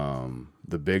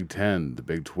 The Big Ten, the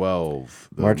Big 12,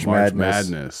 the March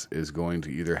Madness is going to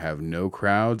either have no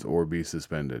crowds or be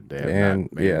suspended. They have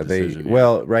not made a decision yet.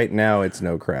 Well, right now it's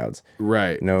no crowds.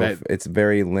 Right. No, it's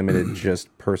very limited, just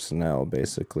personnel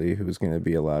basically who's going to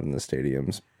be allowed in the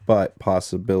stadiums, but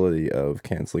possibility of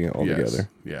canceling it altogether.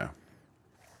 Yes.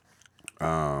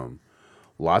 Yeah.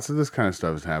 Lots of this kind of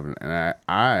stuff is happening, and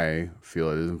I feel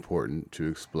it is important to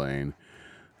explain.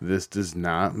 This does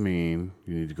not mean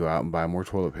you need to go out and buy more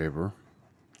toilet paper.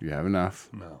 You have enough.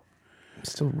 No. I'm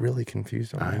still really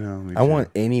confused on that. I know. I want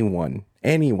anyone,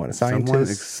 a scientist, someone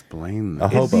explain that. A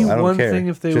hobo. It'd be I don't one care. thing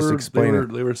if they Just were explain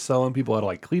it. they were selling people out of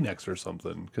like Kleenex or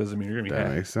something. Because I mean, you're gonna be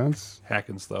That makes sense.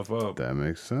 hacking stuff up. That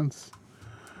makes sense.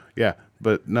 Yeah,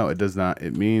 but no, it does not.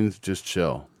 It means just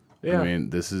chill. Yeah. I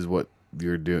mean, this is what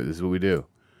you're doing. This is what we do.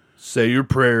 Say your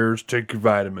prayers. Take your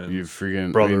vitamins. You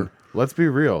freaking brother. I mean, let's be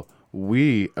real.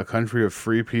 We, a country of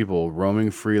free people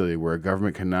roaming freely, where a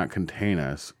government cannot contain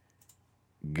us,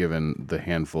 given the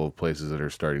handful of places that are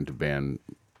starting to ban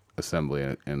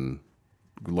assembly in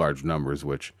large numbers,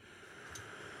 which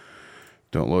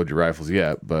don't load your rifles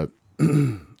yet, but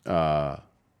we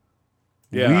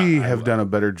have done a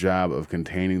better job of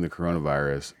containing the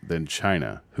coronavirus than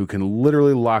China, who can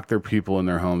literally lock their people in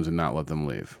their homes and not let them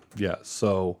leave. Yeah,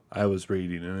 so I was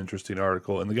reading an interesting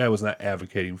article, and the guy was not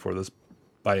advocating for this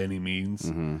by any means.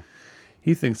 Mm-hmm.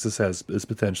 He thinks this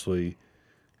potentially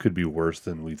could be worse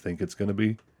than we think it's going to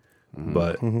be. Mm-hmm.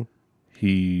 But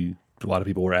a lot of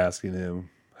people were asking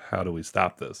him, how do we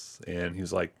stop this? And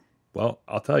he's like, well,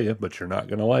 I'll tell you, but you're not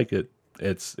going to like it.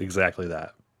 It's exactly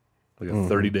that. Like a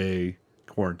 30-day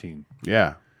quarantine.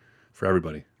 Yeah. For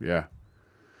everybody. Yeah.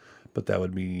 But that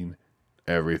would mean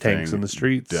everything tanks in the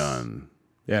streets. Done.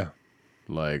 Yeah.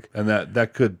 And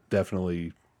that could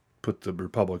definitely put the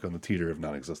Republic on the teeter of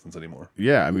non-existence anymore.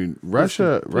 Yeah, I mean,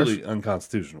 Russia... really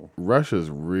unconstitutional.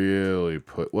 Russia's really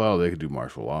they could do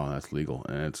martial law, and that's legal,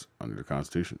 and it's under the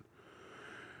Constitution.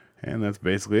 And that's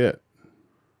basically it.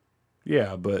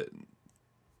 Yeah, but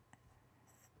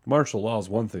martial law is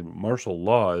one thing, but martial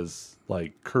law is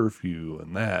like curfew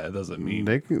and that. It doesn't mean...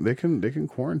 They can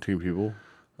quarantine people.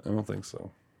 I don't think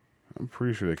so. I'm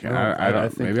pretty sure they can. I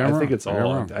think it's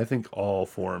all. Maybe I think all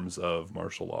forms of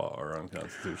martial law are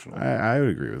unconstitutional. I would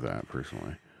agree with that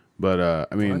personally, but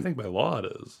I mean, I think by law it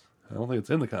is. I don't think it's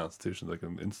in the Constitution that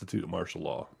can institute martial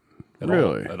law.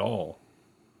 At all.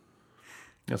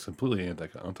 That's completely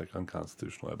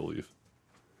unconstitutional, I believe.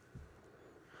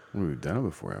 We've done it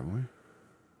before, haven't we?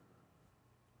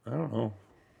 I don't know.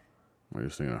 Are you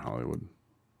thinking of Hollywood?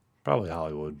 Probably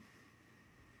Hollywood.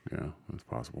 Yeah, that's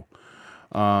possible.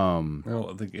 I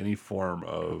don't think any form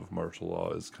of martial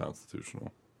law is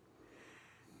constitutional,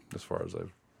 as far as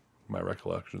my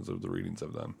recollections of the readings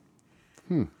I've done.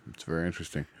 It's very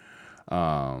interesting.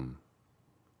 But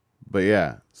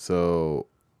yeah, so,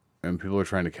 and people are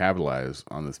trying to capitalize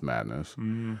on this madness.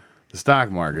 Mm-hmm. The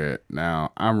stock market,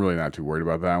 now, I'm really not too worried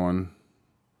about that one.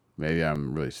 Maybe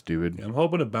I'm really stupid. Yeah, I'm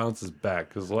hoping it bounces back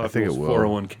because a lot of people's it will.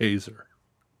 401ks are.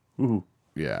 Ooh.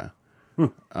 Yeah. I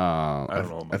don't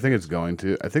know. I think it's going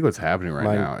to. I think what's happening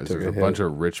right now is there's a hit. bunch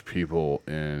of rich people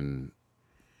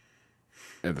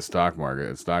at the stock market,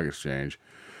 at stock exchange,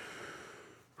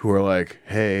 who are like,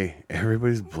 hey,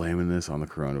 everybody's blaming this on the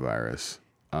coronavirus.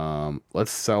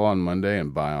 Let's sell on Monday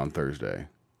and buy on Thursday.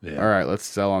 Yeah. All right, let's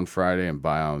sell on Friday and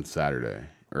buy on Saturday.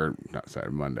 Or not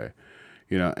Saturday, Monday.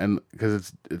 And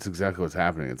because it's exactly what's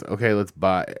happening. It's okay. Let's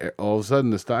buy. All of a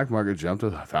sudden, the stock market jumped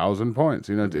 1,000 points.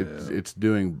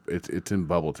 It's in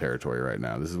bubble territory right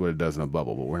now. This is what it does in a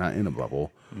bubble, but we're not in a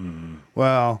bubble. Mm-hmm.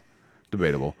 Well,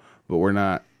 debatable, but we're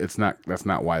not. It's not. That's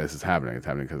not why this is happening. It's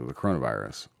happening because of the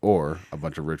coronavirus, or a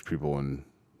bunch of rich people in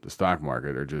the stock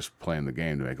market are just playing the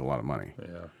game to make a lot of money.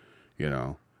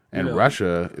 Yeah. And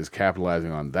Russia is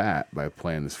capitalizing on that by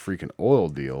playing this freaking oil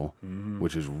deal,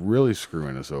 which is really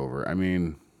screwing us over. I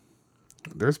mean,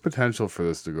 there's potential for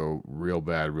this to go real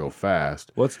bad real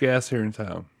fast. What's gas here in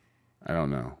town? I don't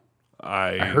know.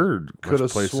 I heard could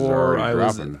have places swore are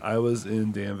already dropping. I was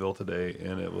in Danville today,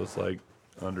 and it was like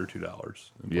under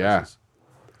 $2. Yeah.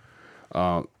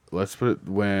 Let's put it,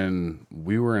 when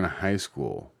we were in high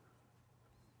school.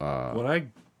 When I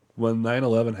when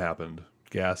 9/11 happened,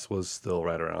 gas was still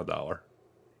right around $1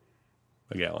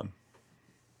 a gallon.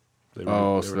 So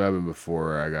that happened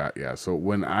before I got, So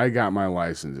when I got my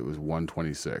license, it was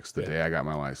 $1.26 the day I got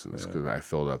my license because I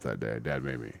filled up that day. Dad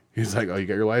made me. He's like, "Oh, you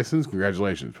got your license?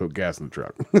 Congratulations! Put gas in the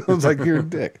truck." I was like, "You're a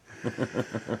dick."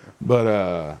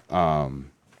 But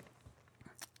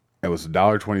it was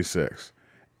 $1.26,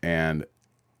 and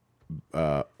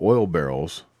oil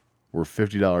barrels were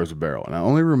 $50 a barrel, and I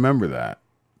only remember that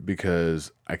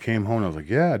because I came home and I was like,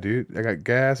 "Yeah, dude, I got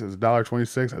gas. It was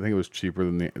 $1.26. I think it was cheaper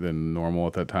than normal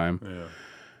at that time." Yeah.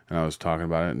 And I was talking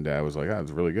about it, and Dad was like, "Oh,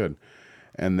 it's really good."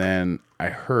 And then I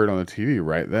heard on the TV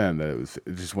right then that it was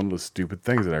just one of those stupid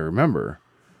things that I remember.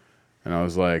 And I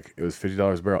was like, it was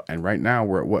 $50 a barrel. And right now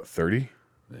we're at what, 30?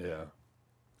 Yeah.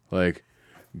 Like,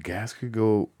 gas could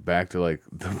go back to like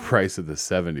the price of the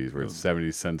 70s, where it's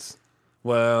 70 cents.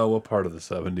 Well, what part of the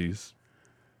 70s?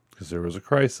 Because there was a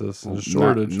crisis and a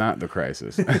shortage. Not the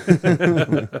crisis.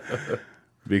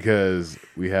 Because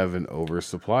we have an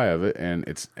oversupply of it,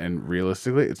 and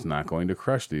realistically, it's not going to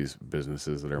crush these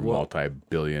businesses that are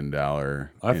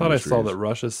multi-billion-dollar. I thought I saw that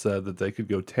Russia said that they could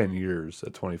go 10 years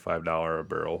at $25 a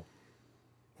barrel.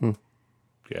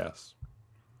 Gas.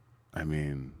 I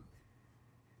mean,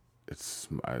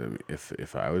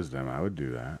 if I was them, I would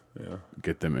do that. Yeah.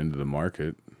 Get them into the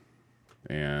market,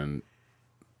 and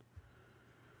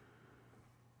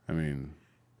I mean,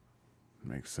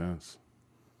 makes sense.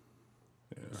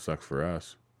 Yeah. Sucks for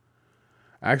us.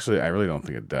 Actually, I really don't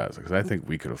think it does, because I think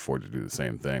we could afford to do the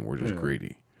same thing. We're just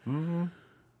greedy. Mm-hmm.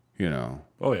 You know.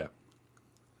 Oh yeah.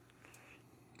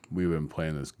 We've been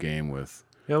playing this game with.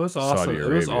 Yeah, it was awesome. Saudi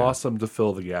Arabia. It was awesome to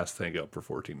fill the gas tank up for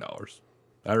 $14.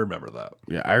 I remember that.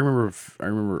 Yeah, I remember.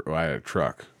 Well, I had a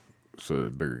truck, so a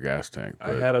bigger gas tank.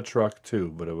 I had a truck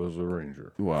too, but it was a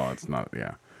Ranger. Well, it's not.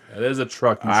 Yeah, it is a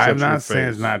truck. I'm not saying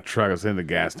it's not a truck. I'm saying the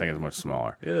gas tank is much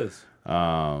smaller. It is.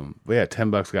 But yeah,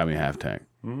 $10 got me a half tank,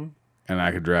 and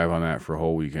I could drive on that for a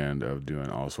whole weekend of doing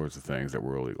all sorts of things that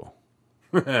were illegal.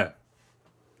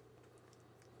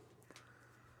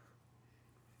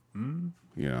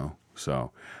 You know, so,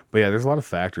 but yeah, there's a lot of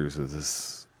factors of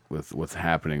this with what's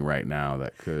happening right now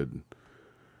that could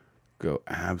go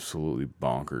absolutely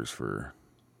bonkers for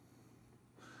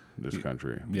this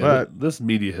country. Yeah, but this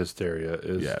media hysteria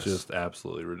is just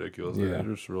absolutely ridiculous. Yeah. It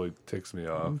just really ticks me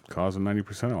off. Causing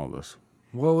 90% of all this.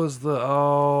 What was the?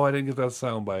 Oh, I didn't get that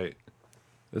soundbite.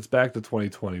 It's back to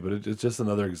 2020, but it's just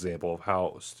another example of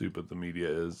how stupid the media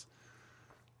is.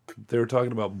 They were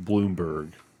talking about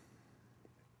Bloomberg,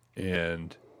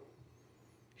 and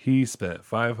he spent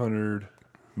 $500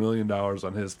 million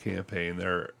on his campaign.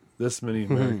 There are this many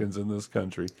Americans in this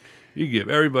country. You give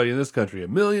everybody in this country $1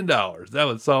 million. That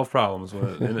would solve problems.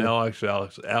 In all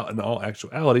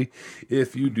actuality,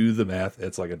 if you do the math,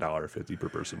 it's like $1.50 per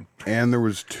person. And there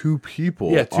was two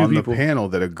people the panel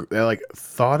that like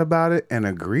thought about it and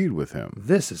agreed with him.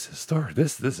 This is historic.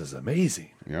 This is amazing.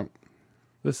 Yep.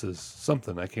 This is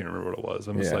something. I can't remember what it was.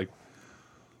 I'm just like,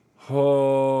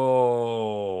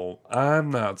 oh,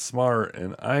 I'm not smart,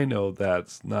 and I know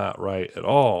that's not right at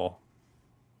all.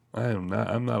 I'm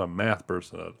not a math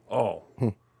person at all.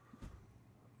 You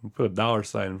put a dollar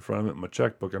sign in front of it in my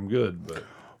checkbook, I'm good. But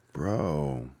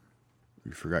bro,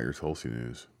 you forgot your Tulsi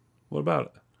news. What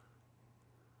about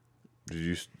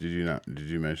it? Did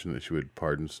you mention that she would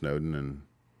pardon Snowden? And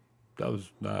that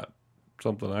was not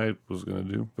something I was going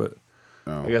to do, but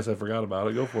I guess I forgot about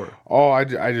it. Go for it. Oh, I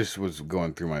just was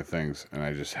going through my things and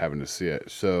I just happened to see it.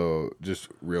 So just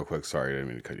real quick, sorry, I didn't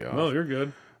mean to cut you off. No, you're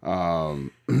good.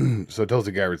 So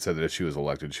Tulsi Gabbard said that if she was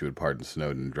elected, she would pardon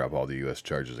Snowden and drop all the U.S.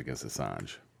 charges against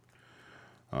Assange.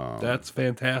 That's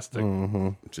fantastic.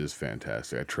 Which is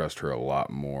fantastic. I trust her a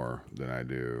lot more than I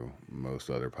do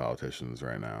most other politicians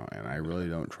right now, and I really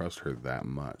don't trust her that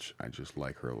much. I just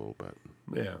like her a little bit.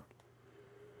 Yeah.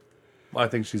 Well, I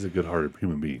think she's a good-hearted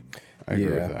human being. I agree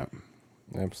with that.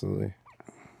 Absolutely.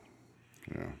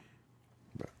 Yeah.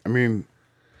 But, I mean,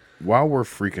 while we're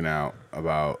freaking out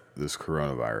about this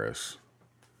coronavirus,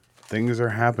 things are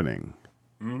happening.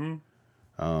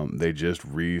 They just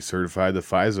recertified the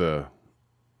FISA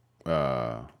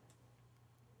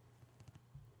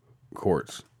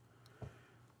courts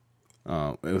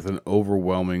with an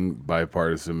overwhelming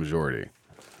bipartisan majority.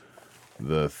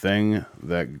 The thing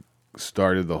that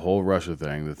started the whole Russia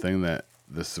thing, the thing that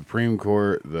the Supreme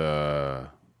Court, the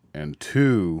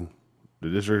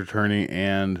District Attorney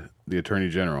and the Attorney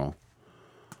General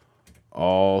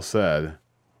all said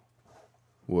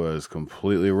was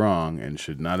completely wrong and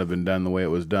should not have been done the way it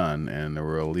was done, and there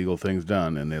were illegal things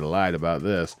done, and they lied about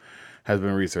this, has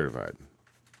been recertified.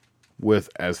 With,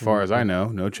 as far as I know,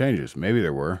 no changes. Maybe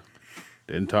there were.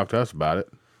 Didn't talk to us about it.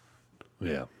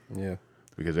 Yeah. Yeah.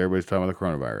 Because everybody's talking about the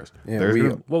coronavirus.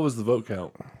 Yeah, What was the vote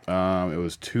count? It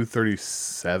was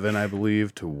 237, I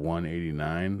believe, to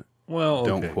 189. Well,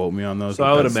 don't quote me on those. So but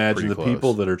I would that's imagine the pretty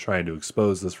people close. that are trying to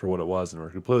expose this for what it was and are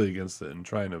completely against it and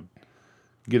trying to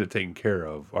get it taken care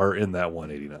of are in that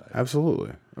 189.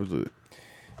 Absolutely.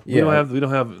 Yeah. We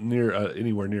don't have near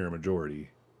anywhere near a majority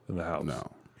in the House.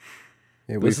 No.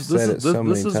 Yeah, we've said it so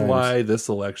many This is times. why this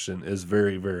election is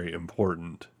very, very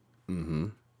important. Mm-hmm.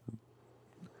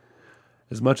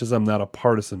 As much as I'm not a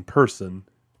partisan person,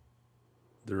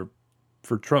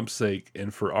 for Trump's sake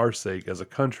and for our sake as a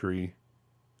country,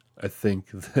 I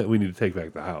think that we need to take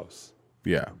back the House.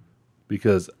 Yeah.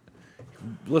 Because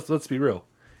let's be real.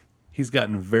 He's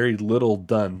gotten very little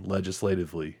done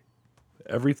legislatively.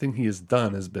 Everything he has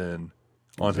done has been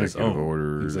on his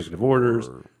own. Executive orders,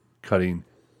 cutting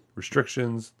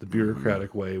restrictions, the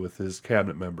bureaucratic way with his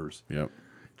cabinet members. Yep.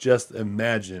 Just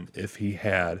imagine if he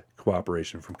had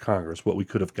cooperation from Congress, what we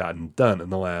could have gotten done in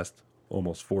the last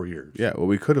almost 4 years. Yeah, well,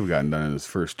 we could have gotten done in his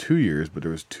first 2 years, but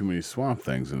there was too many swamp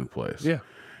things in place. Yeah.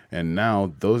 And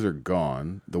now those are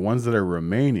gone. The ones that are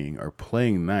remaining are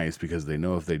playing nice because they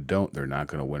know if they don't, they're not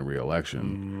going to win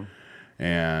re-election. Mm-hmm.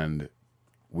 And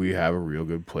we have a real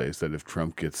good place that if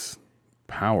Trump gets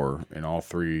power in all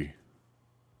three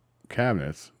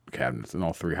cabinets in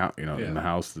all three, in the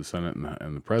House, the Senate,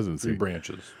 and the presidency.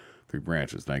 Three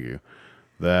branches. Thank you.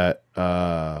 That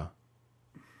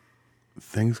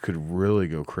things could really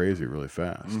go crazy really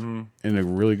fast in a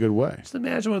really good way. Just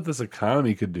imagine what this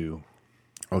economy could do.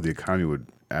 Oh, the economy would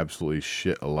absolutely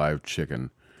shit a live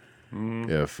chicken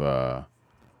if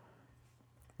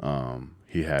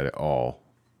he had it all.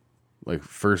 Like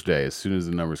first day, as soon as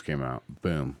the numbers came out,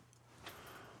 boom,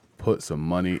 put some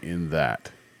money in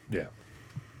that. Yeah.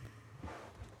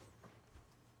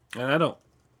 And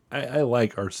I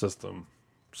like our system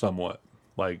somewhat.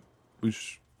 Like we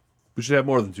should have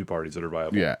more than two parties that are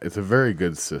viable. Yeah, it's a very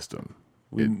good system.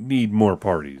 We need more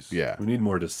parties. Yeah. We need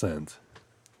more dissent.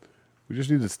 We just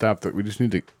need to stop we just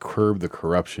need to curb the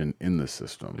corruption in the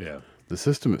system. Yeah. The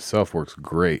system itself works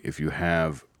great if you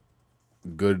have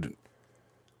good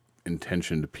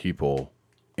intentioned people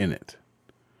in it.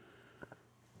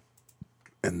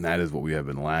 And that is what we have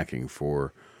been lacking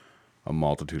for a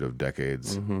multitude of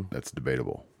decades. That's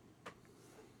debatable.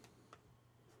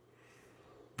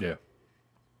 Yeah.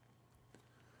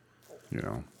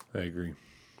 I agree.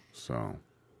 So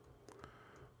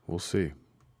we'll see.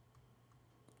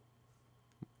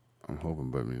 I'm hoping,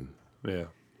 but I mean, yeah,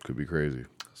 could be crazy.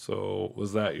 So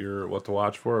was that your what to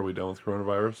watch for? Are we done with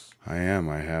coronavirus?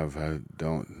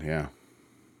 Yeah.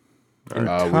 And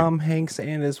Tom Hanks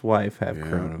and his wife have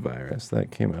coronavirus.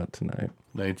 That came out tonight.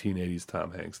 1980s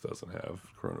Tom Hanks doesn't have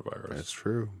coronavirus. That's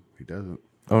true. He doesn't.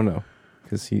 Oh no,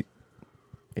 because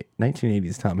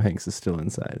 1980s Tom Hanks is still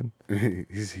inside him.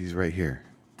 he's right here.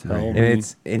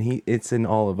 It's in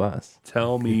all of us.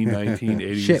 Tell me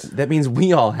 1980s. Shit, that means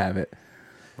we all have it.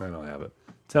 I don't have it.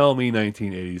 Tell me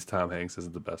 1980s Tom Hanks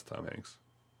isn't the best Tom Hanks.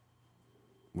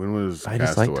 When was I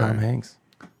just like Tom Hanks.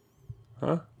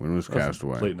 Huh? When was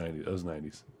Castaway? Late 90s. That was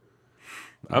 90s.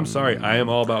 I'm sorry. I am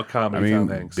all about comedy Tom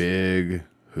Hanks. Big,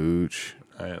 Hooch.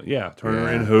 Turner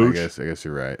and Hooch. I guess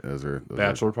you're right. Those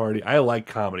Bachelor Party. I like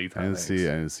comedy Tom Hanks. I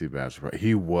didn't see Bachelor Party.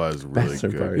 He was really Bachelor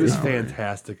good. Party. He was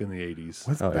fantastic in the 80s.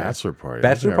 What's Bachelor Party?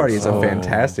 Bachelor Party is a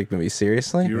fantastic movie.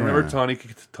 Seriously? Do you remember Tawny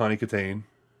Katane?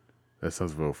 That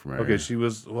sounds real familiar. Okay, she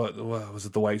was what was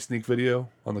it? The White Sneak video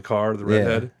on the car, the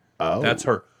redhead. Oh, that's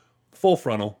her. Full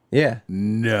frontal. Yeah.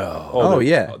 No.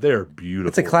 They're beautiful.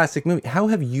 It's a classic movie. How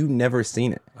have you never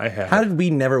seen it? I have. How did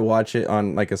we never watch it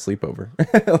on like a sleepover,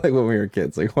 like when we were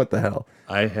kids? Like what the hell?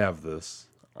 I have this.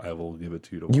 I will give it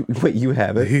to you. You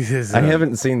have it? I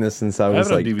haven't seen this since I was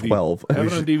like 12. I have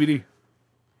it on DVD. It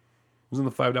was in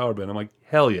the $5 bin. I'm like,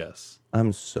 hell yes.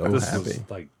 I'm so this happy. was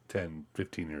like 10,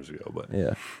 15 years ago, but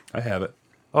yeah, I have it.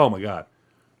 Oh my god,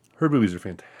 her movies are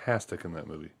fantastic in that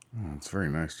movie. It's very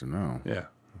nice to know. Yeah,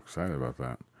 I'm excited about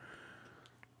that.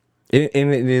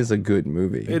 And it is a good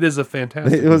movie. It is a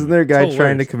fantastic. Wasn't there a guy movie.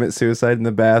 trying to commit suicide in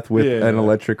the bath with an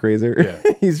electric razor?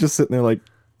 Yeah. He's just sitting there like,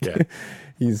 yeah.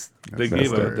 They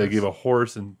gave a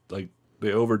horse and like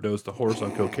they overdosed a horse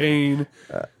on cocaine.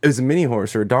 It was a mini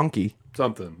horse or a donkey.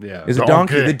 Something, yeah. It was a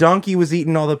donkey. The donkey was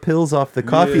eating all the pills off the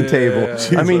coffee table.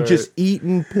 I mean, just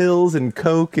eating pills and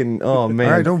coke and oh man!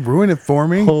 All right, don't ruin it for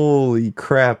me. Holy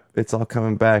crap! It's all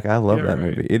coming back. I love that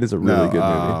movie. It is a really good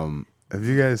movie. Have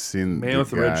you guys seen Man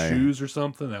with the Red Shoes or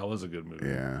something? That was a good movie.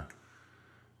 Yeah.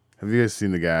 Have you guys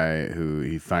seen the guy who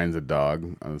he finds a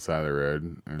dog on the side of the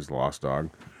road? There's a lost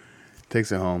dog.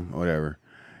 Takes it home, whatever.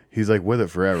 he's like with it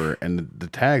forever, and the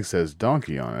tag says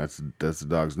Donkey on it. That's the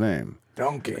dog's name.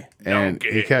 Donkey. And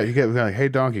he kept going like, "Hey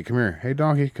Donkey, come here. Hey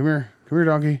Donkey, come here. Come here,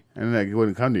 Donkey." And then he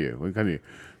wouldn't come to you.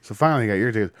 So finally he got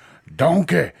irritated.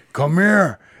 "Donkey, come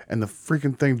here." And the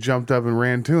freaking thing jumped up and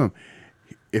ran to him.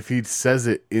 If he says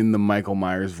it in the Michael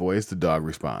Myers voice, the dog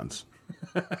responds.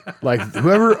 Like,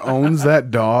 whoever owns that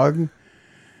dog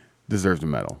deserves a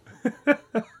medal.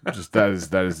 Just that is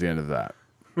the end of that.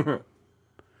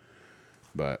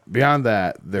 But beyond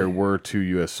that, there were 2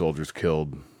 U.S. soldiers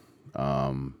killed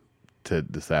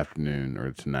this afternoon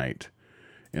or tonight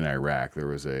in Iraq. There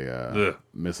was a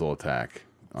missile attack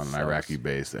on an Iraqi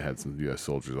base that had some U.S.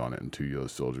 soldiers on it, and 2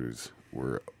 U.S. soldiers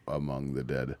were among the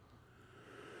dead.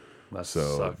 That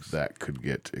so sucks. that could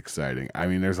get exciting. I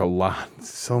mean, there's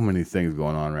so many things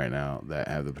going on right now that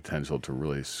have the potential to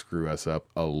really screw us up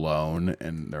alone,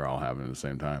 and they're all happening at the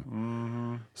same time.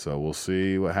 Mm-hmm. So we'll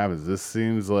see what happens. This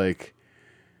seems like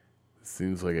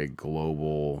a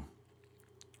global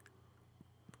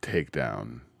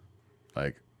takedown.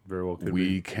 Like, very well could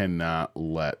we cannot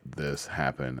let this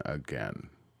happen again.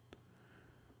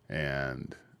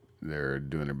 And they're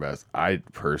doing their best. I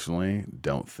personally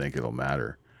don't think it'll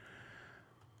matter.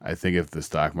 I think if the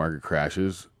stock market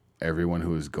crashes, everyone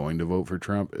who is going to vote for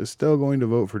Trump is still going to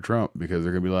vote for Trump because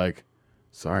they're going to be like,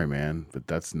 "Sorry, man, but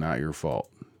that's not your fault.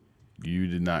 You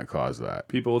did not cause that."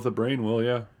 People with a brain will,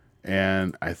 yeah.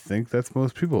 And I think that's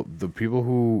most people. The people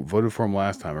who voted for him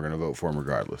last time are going to vote for him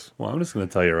regardless. Well, I'm just going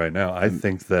to tell you right now, I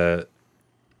think that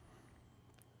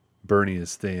Bernie is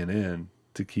staying in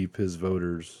to keep his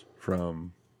voters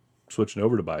from switching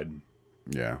over to Biden.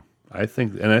 Yeah. I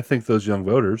think those young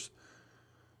voters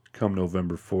come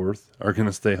November 4th are going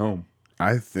to stay home.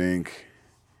 I think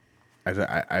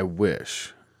I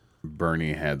wish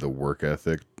Bernie had the work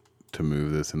ethic to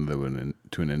move this into an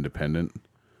independent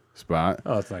spot.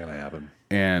 Oh, it's not going to happen.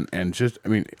 And just, I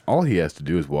mean, all he has to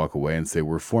do is walk away and say,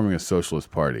 "We're forming a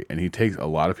socialist party." And he takes a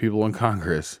lot of people in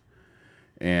Congress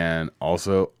and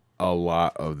also a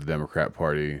lot of the Democrat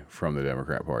Party from the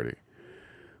Democrat Party.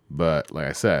 But like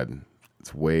I said,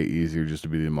 it's way easier just to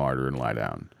be the martyr and lie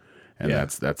down. And Yeah.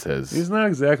 that's his. He's not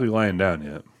exactly lying down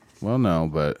yet. Well, no,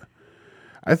 but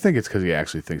I think it's because he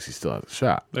actually thinks he still has a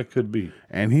shot. That could be.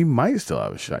 And he might still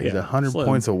have a shot. He's Yeah, 100 slim.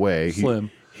 points away.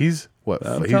 Slim. He's what?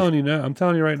 I'm telling you now. I'm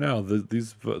telling you right now.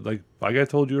 These like I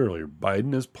told you earlier,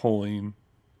 Biden is pulling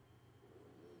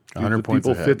 100 points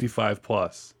people ahead. 55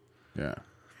 plus. Yeah.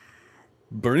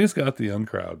 Bernie's got the young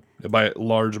crowd by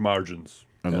large margins,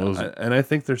 and I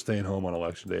think they're staying home on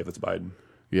election day if it's Biden.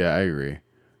 Yeah, I agree.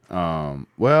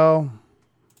 Well,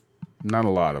 not a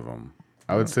lot of them.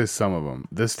 I would say some of them.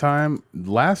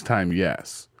 Last time,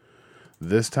 yes.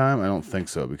 This time, I don't think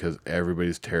so because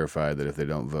everybody's terrified that if they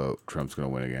don't vote, Trump's going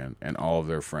to win again. And all of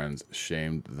their friends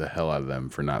shamed the hell out of them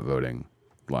for not voting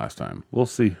last time. We'll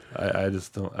see. I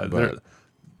just don't.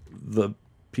 The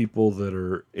people that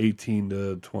are 18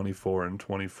 to 24 and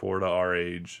 24 to our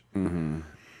age, we're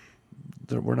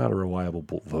not a reliable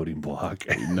voting bloc.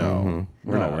 No,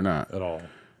 we're not at all.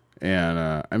 And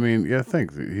I mean, yeah,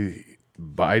 think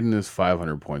Biden is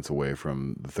 500 points away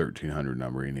from the 1,300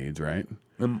 number he needs, right?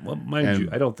 And mind you,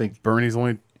 I don't think Bernie's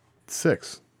only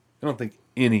 6. I don't think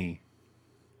any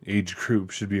age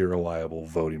group should be a reliable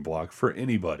voting bloc for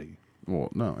anybody. Well,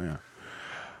 no,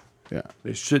 yeah.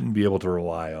 They shouldn't be able to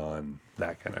rely on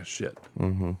that kind of shit.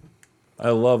 Mm-hmm. I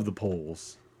love the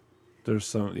polls.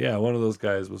 There's one of those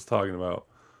guys was talking about,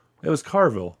 it was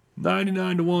Carville,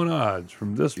 99 to 1 odds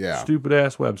from this stupid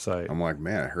ass website. I'm like,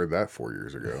 man, I heard that 4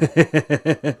 years ago.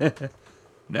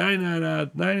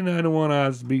 99 to 1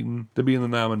 odds to be in the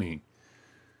nominee.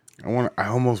 I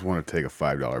almost want to take a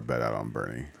 $5 bet out on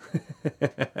Bernie.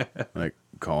 Like,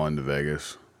 call into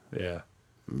Vegas. Yeah.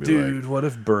 Dude, what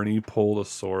if Bernie pulled a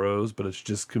Soros, but it's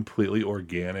just completely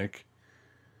organic?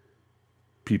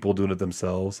 People doing it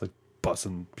themselves, like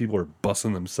people are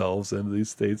bussing themselves into these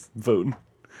states voting.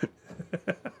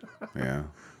 Yeah.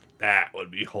 That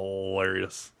would be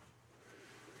hilarious.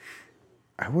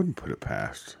 I wouldn't put it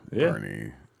past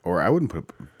Bernie. Or I wouldn't put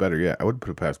it, better yet, I wouldn't put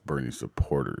it past Bernie's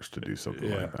supporters to do something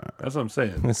like that. That's what I'm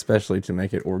saying. Especially to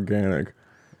make it organic.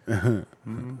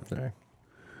 Sorry.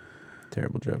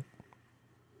 Terrible joke.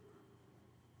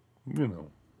 You know.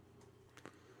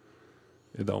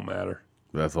 It don't matter.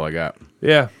 That's all I got.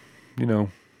 Yeah.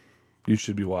 You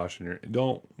should be washing your...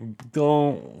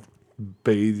 Don't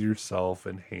bathe yourself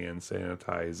in hand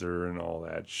sanitizer and all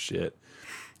that shit.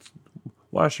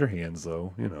 Wash your hands,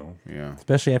 though, Yeah.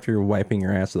 Especially after you're wiping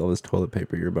your ass with all this toilet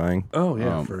paper you're buying. Oh,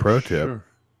 yeah, pro tip.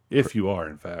 If you are,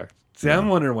 in fact. See, I'm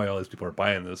wondering why all these people are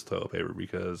buying this toilet paper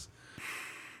because,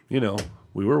 we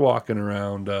were walking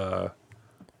around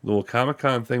little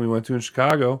Comic-Con thing we went to in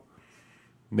Chicago.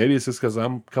 Maybe it's just because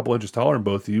I'm a couple inches taller than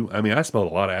both of you. I mean, I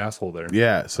smelled a lot of asshole there.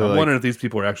 Yeah, so I'm like, wondering if these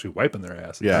people are actually wiping their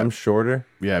asses. Yeah. I'm shorter.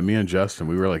 Yeah, me and Justin,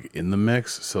 we were like in the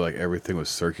mix, so like everything was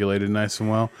circulated nice and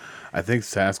well. I think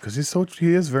Sass, because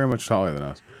he is very much taller than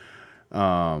us.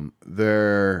 I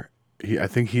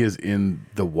think he is in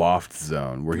the waft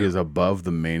zone where he is above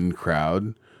the main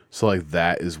crowd. So like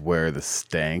that is where the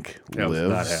stank I was lives.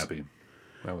 not happy.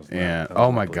 I was not, And that was oh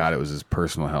not my pleased. god, it was his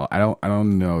personal hell. I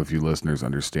don't know if you listeners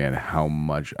understand how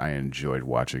much I enjoyed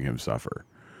watching him suffer.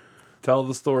 Tell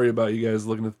the story about you guys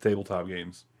looking at the tabletop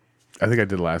games. I think I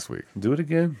did last week. Do it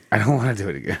again. I don't want to do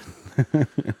it again.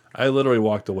 I literally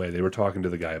walked away. They were talking to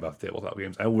the guy about the tabletop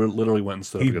games. I literally went and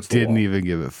stood up He against the didn't wall. even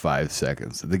give it 5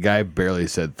 seconds. The guy barely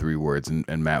said 3 words, and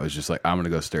Matt was just like, I'm going to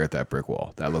go stare at that brick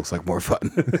wall. That looks like more fun.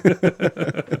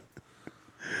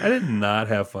 I did not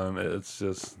have fun. It's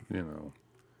just, you know.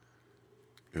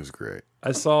 It was great.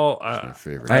 I saw. My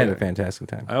favorite. I had a fantastic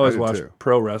time. I always I did watched too.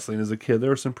 pro wrestling as a kid. There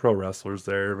were some pro wrestlers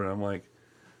there, but I'm like,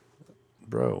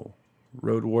 bro,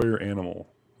 Road Warrior Animal,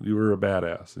 you were a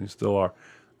badass, and you still are.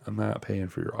 I'm not paying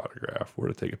for your autograph. We're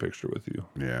to take a picture with you.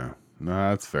 Yeah. No,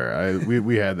 that's fair.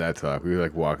 We had that talk. We were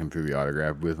like walking through the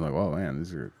autograph booth and like, oh man,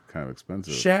 these are kind of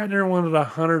expensive. Shatner wanted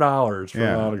 $100 for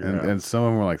an autograph. and some of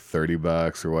them were like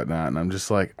 $30 or whatnot. And I'm just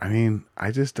like, I mean,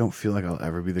 I just don't feel like I'll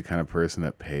ever be the kind of person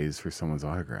that pays for someone's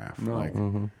autograph. No. Like,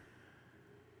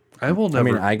 I will never.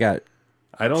 I mean, I got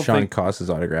I don't Sean think. Cost's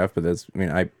autograph, but that's. I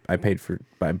mean, I paid for.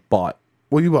 I bought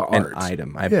well, you bought an art.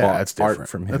 item. I Yeah, bought that's art different.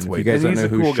 from him. That's If way you guys don't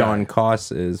different. know He's a who cool Sean guy.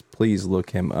 Cost is, please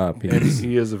look him up. He's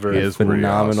He is a very. He is pretty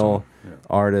phenomenal awesome.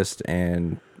 artist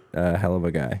and a hell of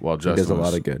a guy. While he Justin does a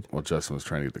was, lot of good. While Justin was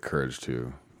trying to get the courage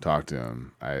to talk to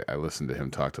him, I listened to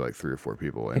him talk to like 3 or 4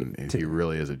 people, and he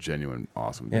really is a genuine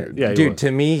awesome dude. Yeah, he dude. was.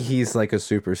 To me, he's like a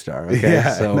superstar. Okay,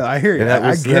 Yeah, so no, I hear you. That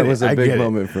was, I get that it. was a I big get it.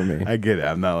 moment for me. I get it.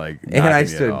 I'm not like And I knocking you at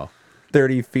stood all.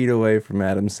 30 feet away from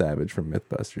Adam Savage from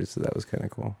MythBusters, so that was kind of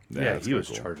cool. Yeah, that's he was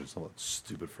cool. charging something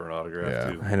stupid for an autograph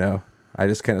Yeah. too. I know. I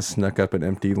just kind of snuck up an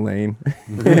empty lane.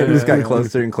 It just got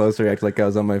closer and closer, acted like I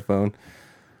was on my phone.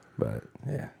 But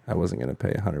yeah, I wasn't gonna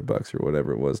pay $100 or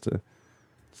whatever it was to.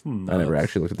 It's I never nuts.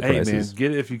 actually looked at the hey, prices. man,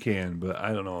 get it if you can, but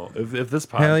I don't know if this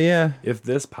Hell yeah. if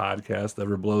this podcast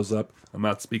ever blows up. I'm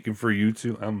not speaking for you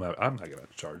two. I'm not gonna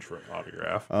charge for an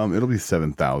autograph. It'll be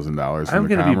 $7,000 I'm from the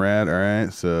gonna be- comrade. All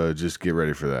right, so just get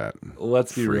ready for that.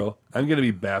 Let's be Freak. real. I'm gonna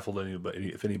be baffled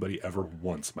if anybody ever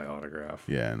wants my autograph.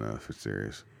 Yeah, no, for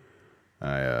serious.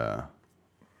 But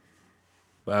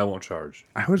I won't charge.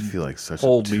 I would feel like such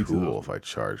Hold a me to tool the- if I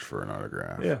charged for an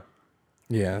autograph. Yeah.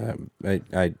 Yeah,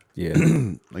 yeah.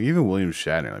 Like even William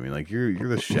Shatner. I mean, like you're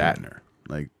the Shatner.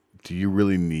 Like, do you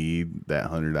really need that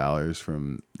 $100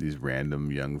 from these random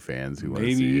young fans who want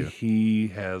to see Maybe you? he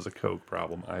has a coke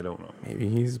problem. I don't know. Maybe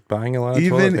he's buying a lot of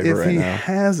Even toilet paper if right he now.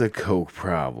 has a coke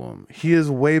problem, he is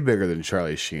way bigger than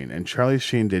Charlie Sheen, and Charlie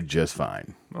Sheen did just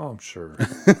fine. Oh, I'm sure.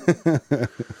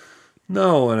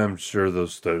 No, and I'm sure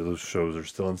those shows are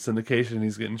still in syndication.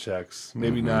 He's getting checks.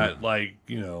 Maybe not like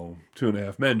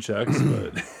 2.5 Men checks,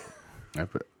 but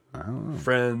I don't know.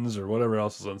 Friends or whatever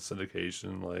else is on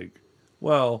syndication. Like,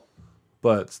 well,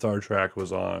 but Star Trek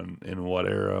was on in what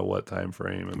era, what time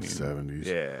frame? I mean, 70s.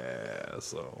 Yeah,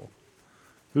 so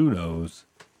who knows?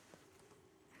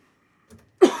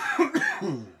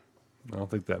 I don't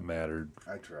think that mattered.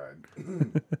 I tried.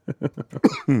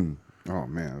 Oh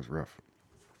man, that was rough.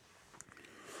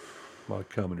 A lot of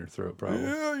cum in your throat, probably.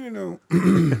 Yeah,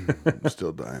 I'm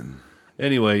still dying.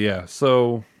 Anyway, yeah.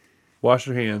 So, wash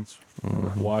your hands.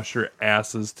 Wash your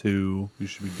asses too. You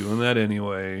should be doing that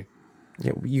anyway.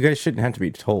 Yeah, you guys shouldn't have to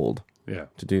be told. Yeah.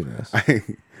 To do this. I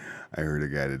heard a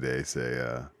guy today say,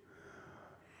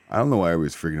 I don't know why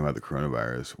everybody's freaking about the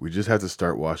coronavirus. We just have to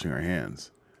start washing our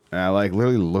hands. And I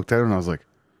literally looked at him and I was like,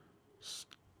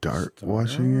 start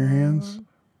washing your hands?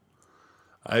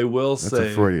 I will That's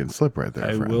say a Freudian slip right there,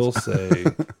 I friends. will say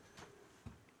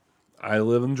I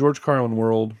live in the George Carlin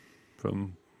world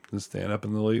from the stand up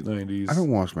in the late 90s. I don't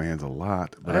wash my hands a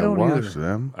lot, but I don't wash either.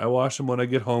 them. I wash them when I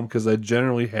get home because I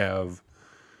generally have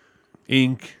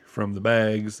ink from the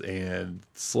bags and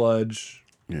sludge,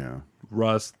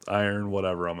 rust, iron,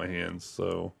 whatever on my hands.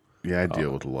 So yeah, I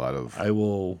deal with a lot of. I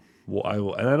will,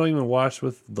 and I don't even wash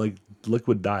with like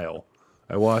liquid Dial.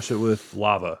 I wash it with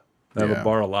lava. I have a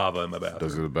bar of lava in my bathroom.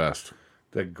 Those are the best.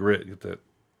 That grit, get that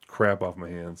crap off my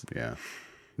hands. Yeah.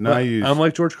 No, I'm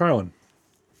like George Carlin.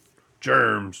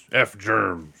 Germs, F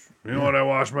germs. You know when I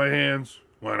wash my hands?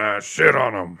 When I shit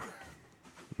on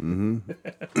them.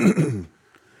 Mm-hmm.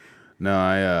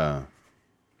 No,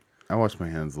 I wash my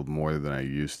hands more than I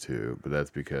used to, but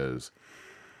that's because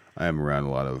I am around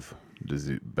a lot of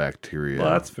bacteria.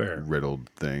 Well, that's fair. Riddled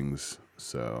things.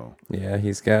 So Yeah,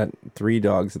 he's got 3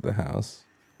 dogs at the house.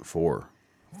 4.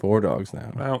 4 dogs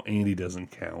now. Well, Andy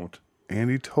doesn't count.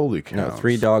 Andy totally No, counts.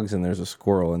 3 dogs and there's a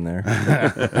squirrel in there.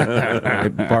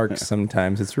 It barks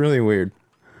sometimes. It's really weird.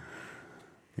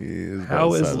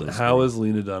 How is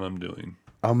Lena Dunham doing?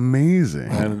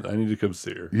 Amazing. I need to come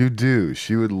see her. You do.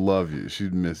 She would love you.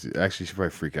 She'd miss you. Actually, she'd probably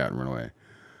freak out and run away.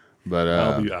 But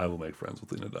I will make friends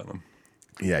with Lena Dunham.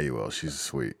 Yeah, you will. She's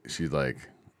sweet. She's like,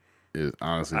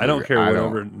 honestly. I don't care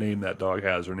whatever name that dog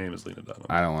has. Her name is Lena Dunham.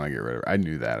 I don't want to get rid of her. I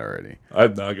knew that already.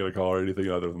 I'm not going to call her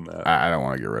anything other than that. I don't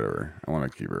want to get rid of her. I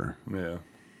want to keep her. Yeah.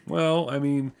 Well, I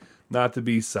mean, not to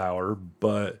be sour,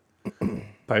 but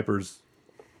Piper's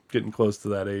getting close to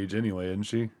that age anyway, isn't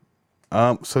she?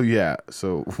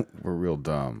 So we're real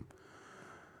dumb.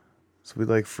 So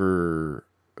we for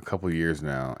a couple years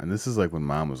now, and this is when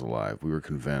Mom was alive, we were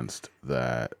convinced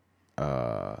that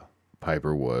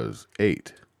Piper was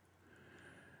 8.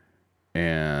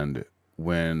 And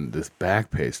when this back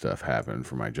pay stuff happened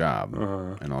for my job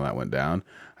and all that went down,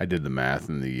 I did the math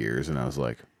in the years, and I was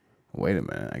like, wait a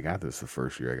minute, I got this the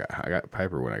first year. I got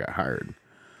Piper when I got hired.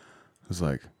 I was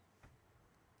like,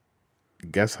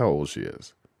 guess how old she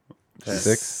is?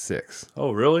 6.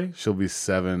 Oh, really? She'll be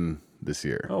 7 this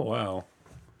year. Oh, wow.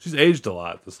 She's aged a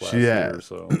lot this last year or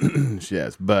so. She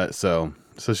has. But so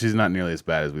she's not nearly as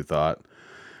bad as we thought.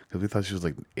 Because we thought she was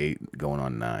 8 going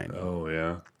on 9. Oh,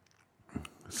 yeah.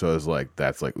 So it's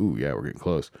that's ooh, yeah, we're getting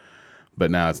close.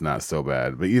 But now it's not so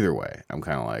bad. But either way, I'm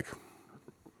kind of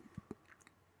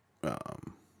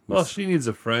well, she needs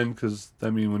a friend because, I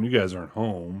mean, when you guys aren't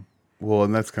home. Well,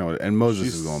 and that's kind of what, and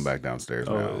Moses is going back downstairs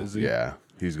now. Is he? Yeah,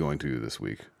 he's going to this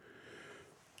week.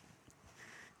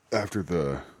 After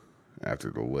the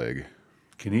leg.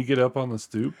 Can he get up on the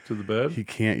stoop to the bed? He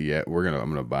can't yet. I'm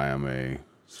gonna buy him a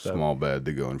small bed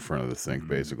to go in front of the sink,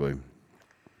 basically,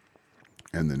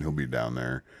 and then he'll be down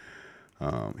there.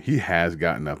 He has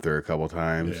gotten up there a couple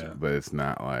times, but it's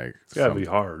not it's gotta be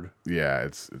hard. Yeah,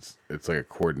 it's like a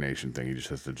coordination thing. He just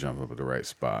has to jump up at the right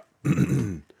spot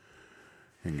and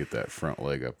get that front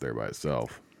leg up there by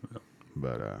itself. Yeah.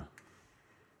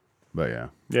 But yeah.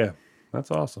 Yeah,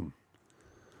 that's awesome.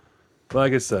 But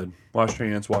like I said, wash your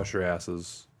hands, wash your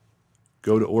asses.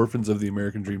 Go to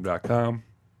orphansoftheamericandream.com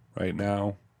right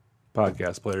now.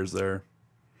 Podcast players there.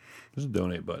 There's a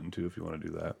donate button too if you want to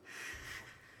do that.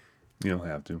 You don't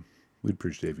have to. We'd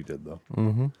appreciate if you did though.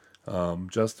 Mm-hmm.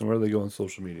 Justin, where do they go on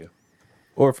social media?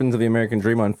 Orphans of the American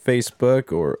Dream on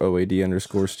Facebook, or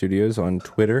OAD_studios on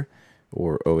Twitter,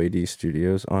 or OAD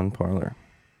Studios on Parler.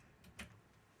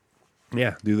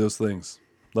 Yeah, do those things.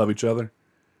 Love each other.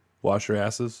 Wash your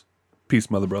asses. Peace,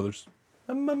 mother brothers.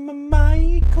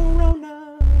 My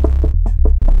Corona.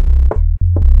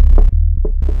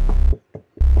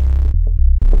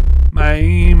 My.